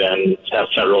screenings and have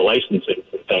federal licensing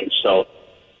and things. So,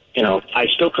 I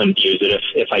still couldn't use it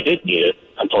if I did need it,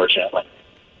 unfortunately.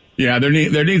 Yeah, there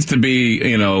needs to be,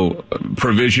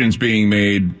 provisions being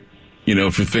made,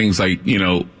 for things like,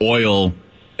 oil.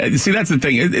 See, that's the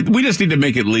thing. We just need to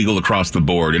make it legal across the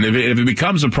board. And if it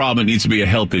becomes a problem, it needs to be a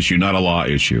health issue, not a law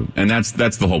issue. And that's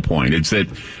the whole point. It's that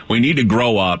we need to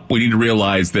grow up. We need to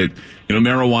realize that,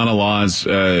 marijuana laws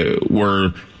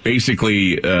were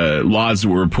basically laws that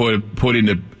were put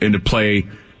into play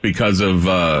because of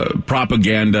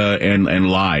propaganda and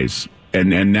lies.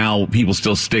 And now people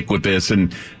still stick with this,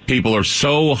 and people are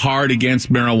so hard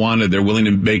against marijuana they're willing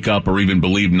to make up or even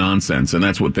believe nonsense. And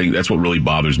that's what really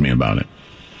bothers me about it.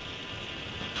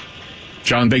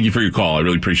 John, thank you for your call. I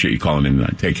really appreciate you calling in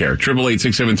tonight. Take care.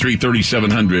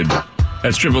 888-673-3700.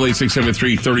 That's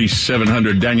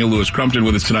 888-673-3700. Daniel Lewis Crumpton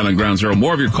with us tonight on Ground Zero.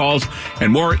 More of your calls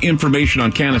and more information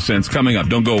on CannaSense coming up.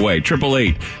 Don't go away.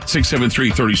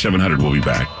 888-673-3700. We'll be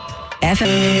back.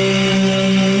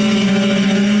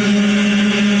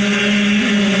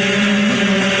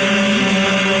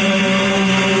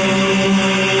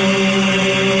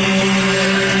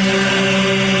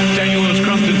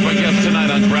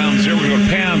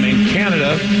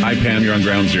 Hi, Pam. You're on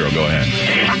Ground Zero. Go ahead.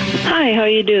 Hi. How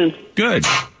you doing? Good.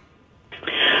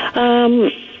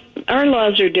 Our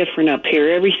laws are different up here.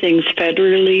 Everything's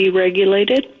federally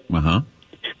regulated. Uh-huh.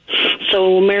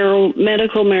 So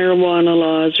medical marijuana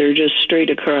laws are just straight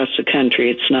across the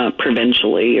country. It's not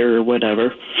provincially or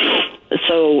whatever.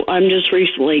 So I'm just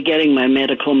recently getting my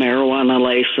medical marijuana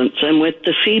license. And with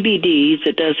the CBDs,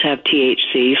 it does have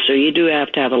THC, so you do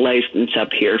have to have a license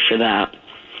up here for that.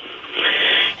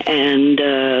 And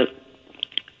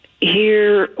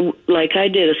here, like I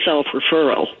did a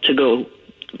self-referral to go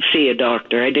see a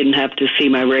doctor. I didn't have to see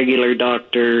my regular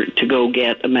doctor to go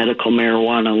get a medical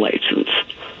marijuana license.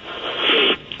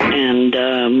 And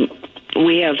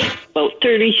we have about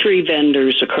 33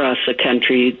 vendors across the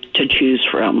country to choose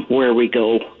from where we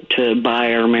go to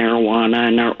buy our marijuana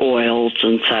and our oils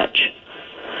and such.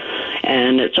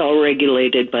 And it's all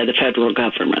regulated by the federal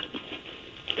government.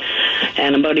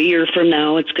 And about a year from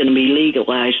now, it's going to be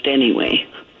legalized anyway.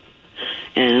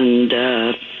 And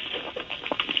the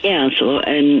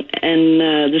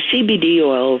CBD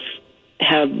oils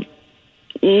have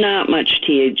not much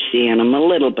THC in them, a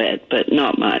little bit, but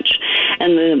not much.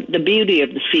 And the beauty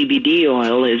of the CBD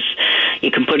oil is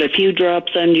you can put a few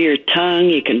drops under your tongue,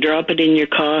 you can drop it in your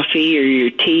coffee or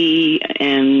your tea,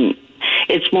 and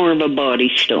It's more of a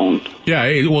body stone. Yeah,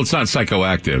 well, it's not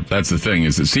psychoactive. That's the thing,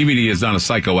 is that CBD is not a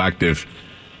psychoactive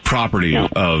property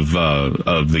of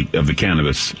the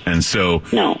cannabis, and so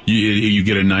you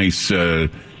get a nice.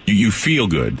 You feel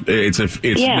good.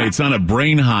 It's not a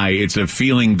brain high. It's a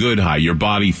feeling good high. Your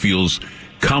body feels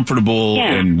comfortable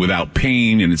and without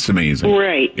pain, and it's amazing.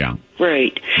 Right. Yeah.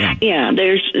 Right. Yeah.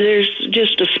 There's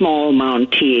just a small amount of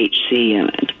THC in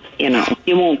it.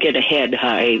 You won't get a head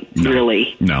high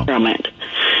really from it.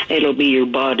 It'll be your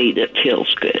body that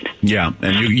feels good. Yeah,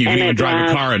 and you can even drive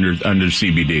a car under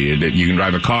CBD. You can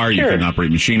drive a car. You can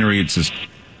operate machinery. It's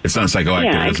not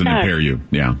psychoactive. It doesn't impair you.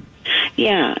 Yeah.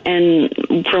 Yeah, and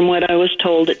from what I was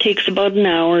told, it takes about an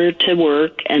hour to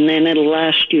work, and then it'll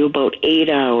last you about 8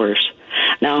 hours.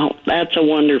 Now, that's a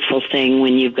wonderful thing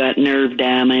when you've got nerve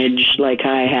damage like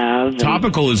I have.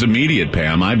 Topical is immediate,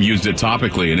 Pam. I've used it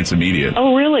topically, and it's immediate.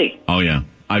 Oh, really? Oh, yeah.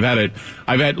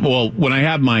 When I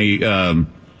had my...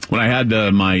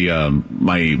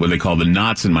 my what they call the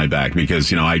knots in my back,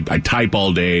 because I type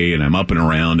all day and I'm up and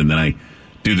around, and then I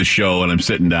do the show and I'm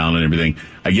sitting down and everything.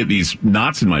 I get these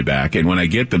knots in my back, and when I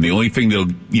get them, the only thing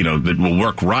that will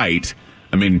work right.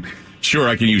 I mean, sure,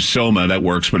 I can use Soma, that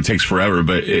works, but it takes forever.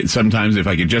 But sometimes if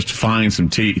I could just find some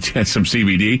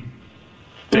CBD,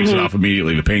 takes it off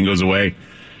immediately. The pain goes away,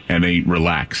 and they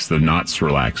relax. The knots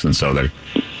relax, and so they're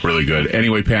really good.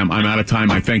 Anyway, Pam, I'm out of time.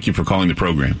 I thank you for calling the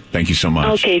program. Thank you so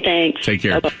much. Okay, thanks. Take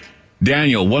care. Bye-bye.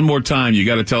 Daniel, one more time, you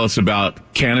got to tell us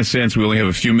about CannaSense. We only have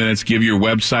a few minutes. Give your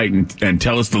website and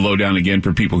tell us the lowdown again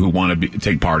for people who want to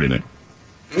take part in it.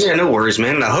 Yeah, no worries,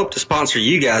 man. And I hope to sponsor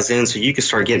you guys in so you can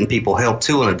start getting people help,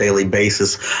 too, on a daily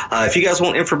basis. If you guys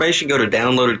want information, go to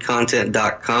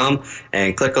downloadedcontent.com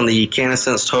and click on the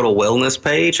CannaSense Total Wellness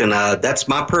page. And that's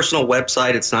my personal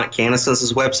website. It's not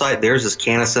CannaSense's website. Theirs is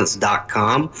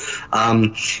CannaSense.com.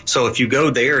 So if you go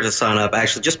there to sign up,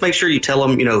 actually, just make sure you tell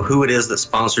them, who it is that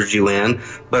sponsors you in.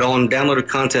 But on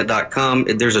downloadedcontent.com,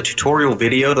 there's a tutorial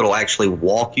video that will actually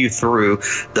walk you through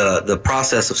the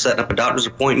process of setting up a doctor's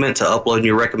appointment, to uploading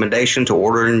your recommendation, to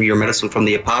ordering your medicine from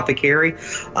the apothecary.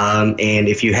 And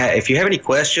if you have any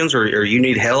questions or you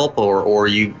need help or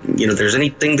there's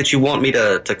anything that you want me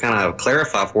to kind of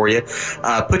clarify for you,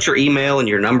 put your email and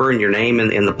your number and your name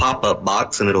in the pop-up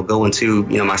box, and it'll go into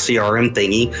my CRM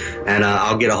thingy, and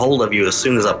I'll get a hold of you as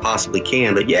soon as I possibly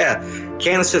can. But yeah,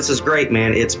 CannaSense is great,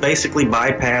 man. It's basically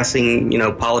bypassing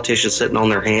politicians sitting on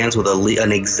their hands with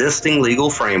an existing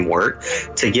legal framework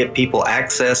to get people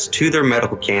access to their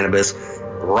medical cannabis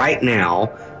right now,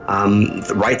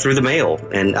 right through the mail.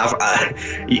 And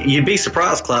you'd be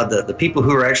surprised, Clyde, that the people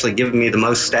who are actually giving me the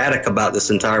most static about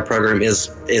this entire program is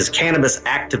cannabis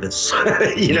activists,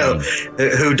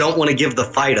 who don't want to give the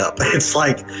fight up. It's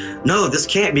like, no,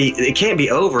 it can't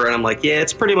be over. And I'm like, yeah,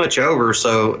 it's pretty much over.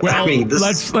 So,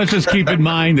 let's just keep in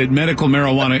mind that medical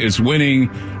marijuana is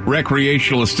winning.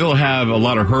 Recreational still have a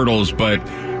lot of hurdles, but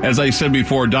as I said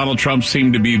before, Donald Trump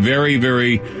seemed to be very,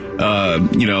 very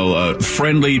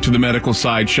friendly to the medical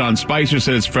side. Sean Spicer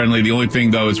said it's friendly. The only thing,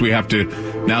 though, is we have to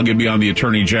now get beyond the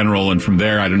Attorney General, and from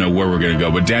there, I don't know where we're going to go.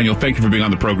 But Daniel, thank you for being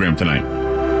on the program tonight.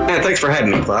 Yeah, thanks for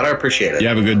having me, Clyde. I appreciate it. You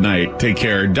have a good night. Take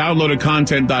care.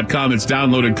 Downloadedcontent.com. It's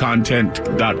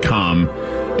downloadedcontent.com.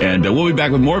 And we'll be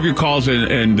back with more of your calls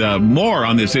and more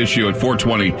on this issue at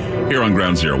 4:20 here on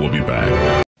Ground Zero. We'll be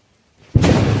back.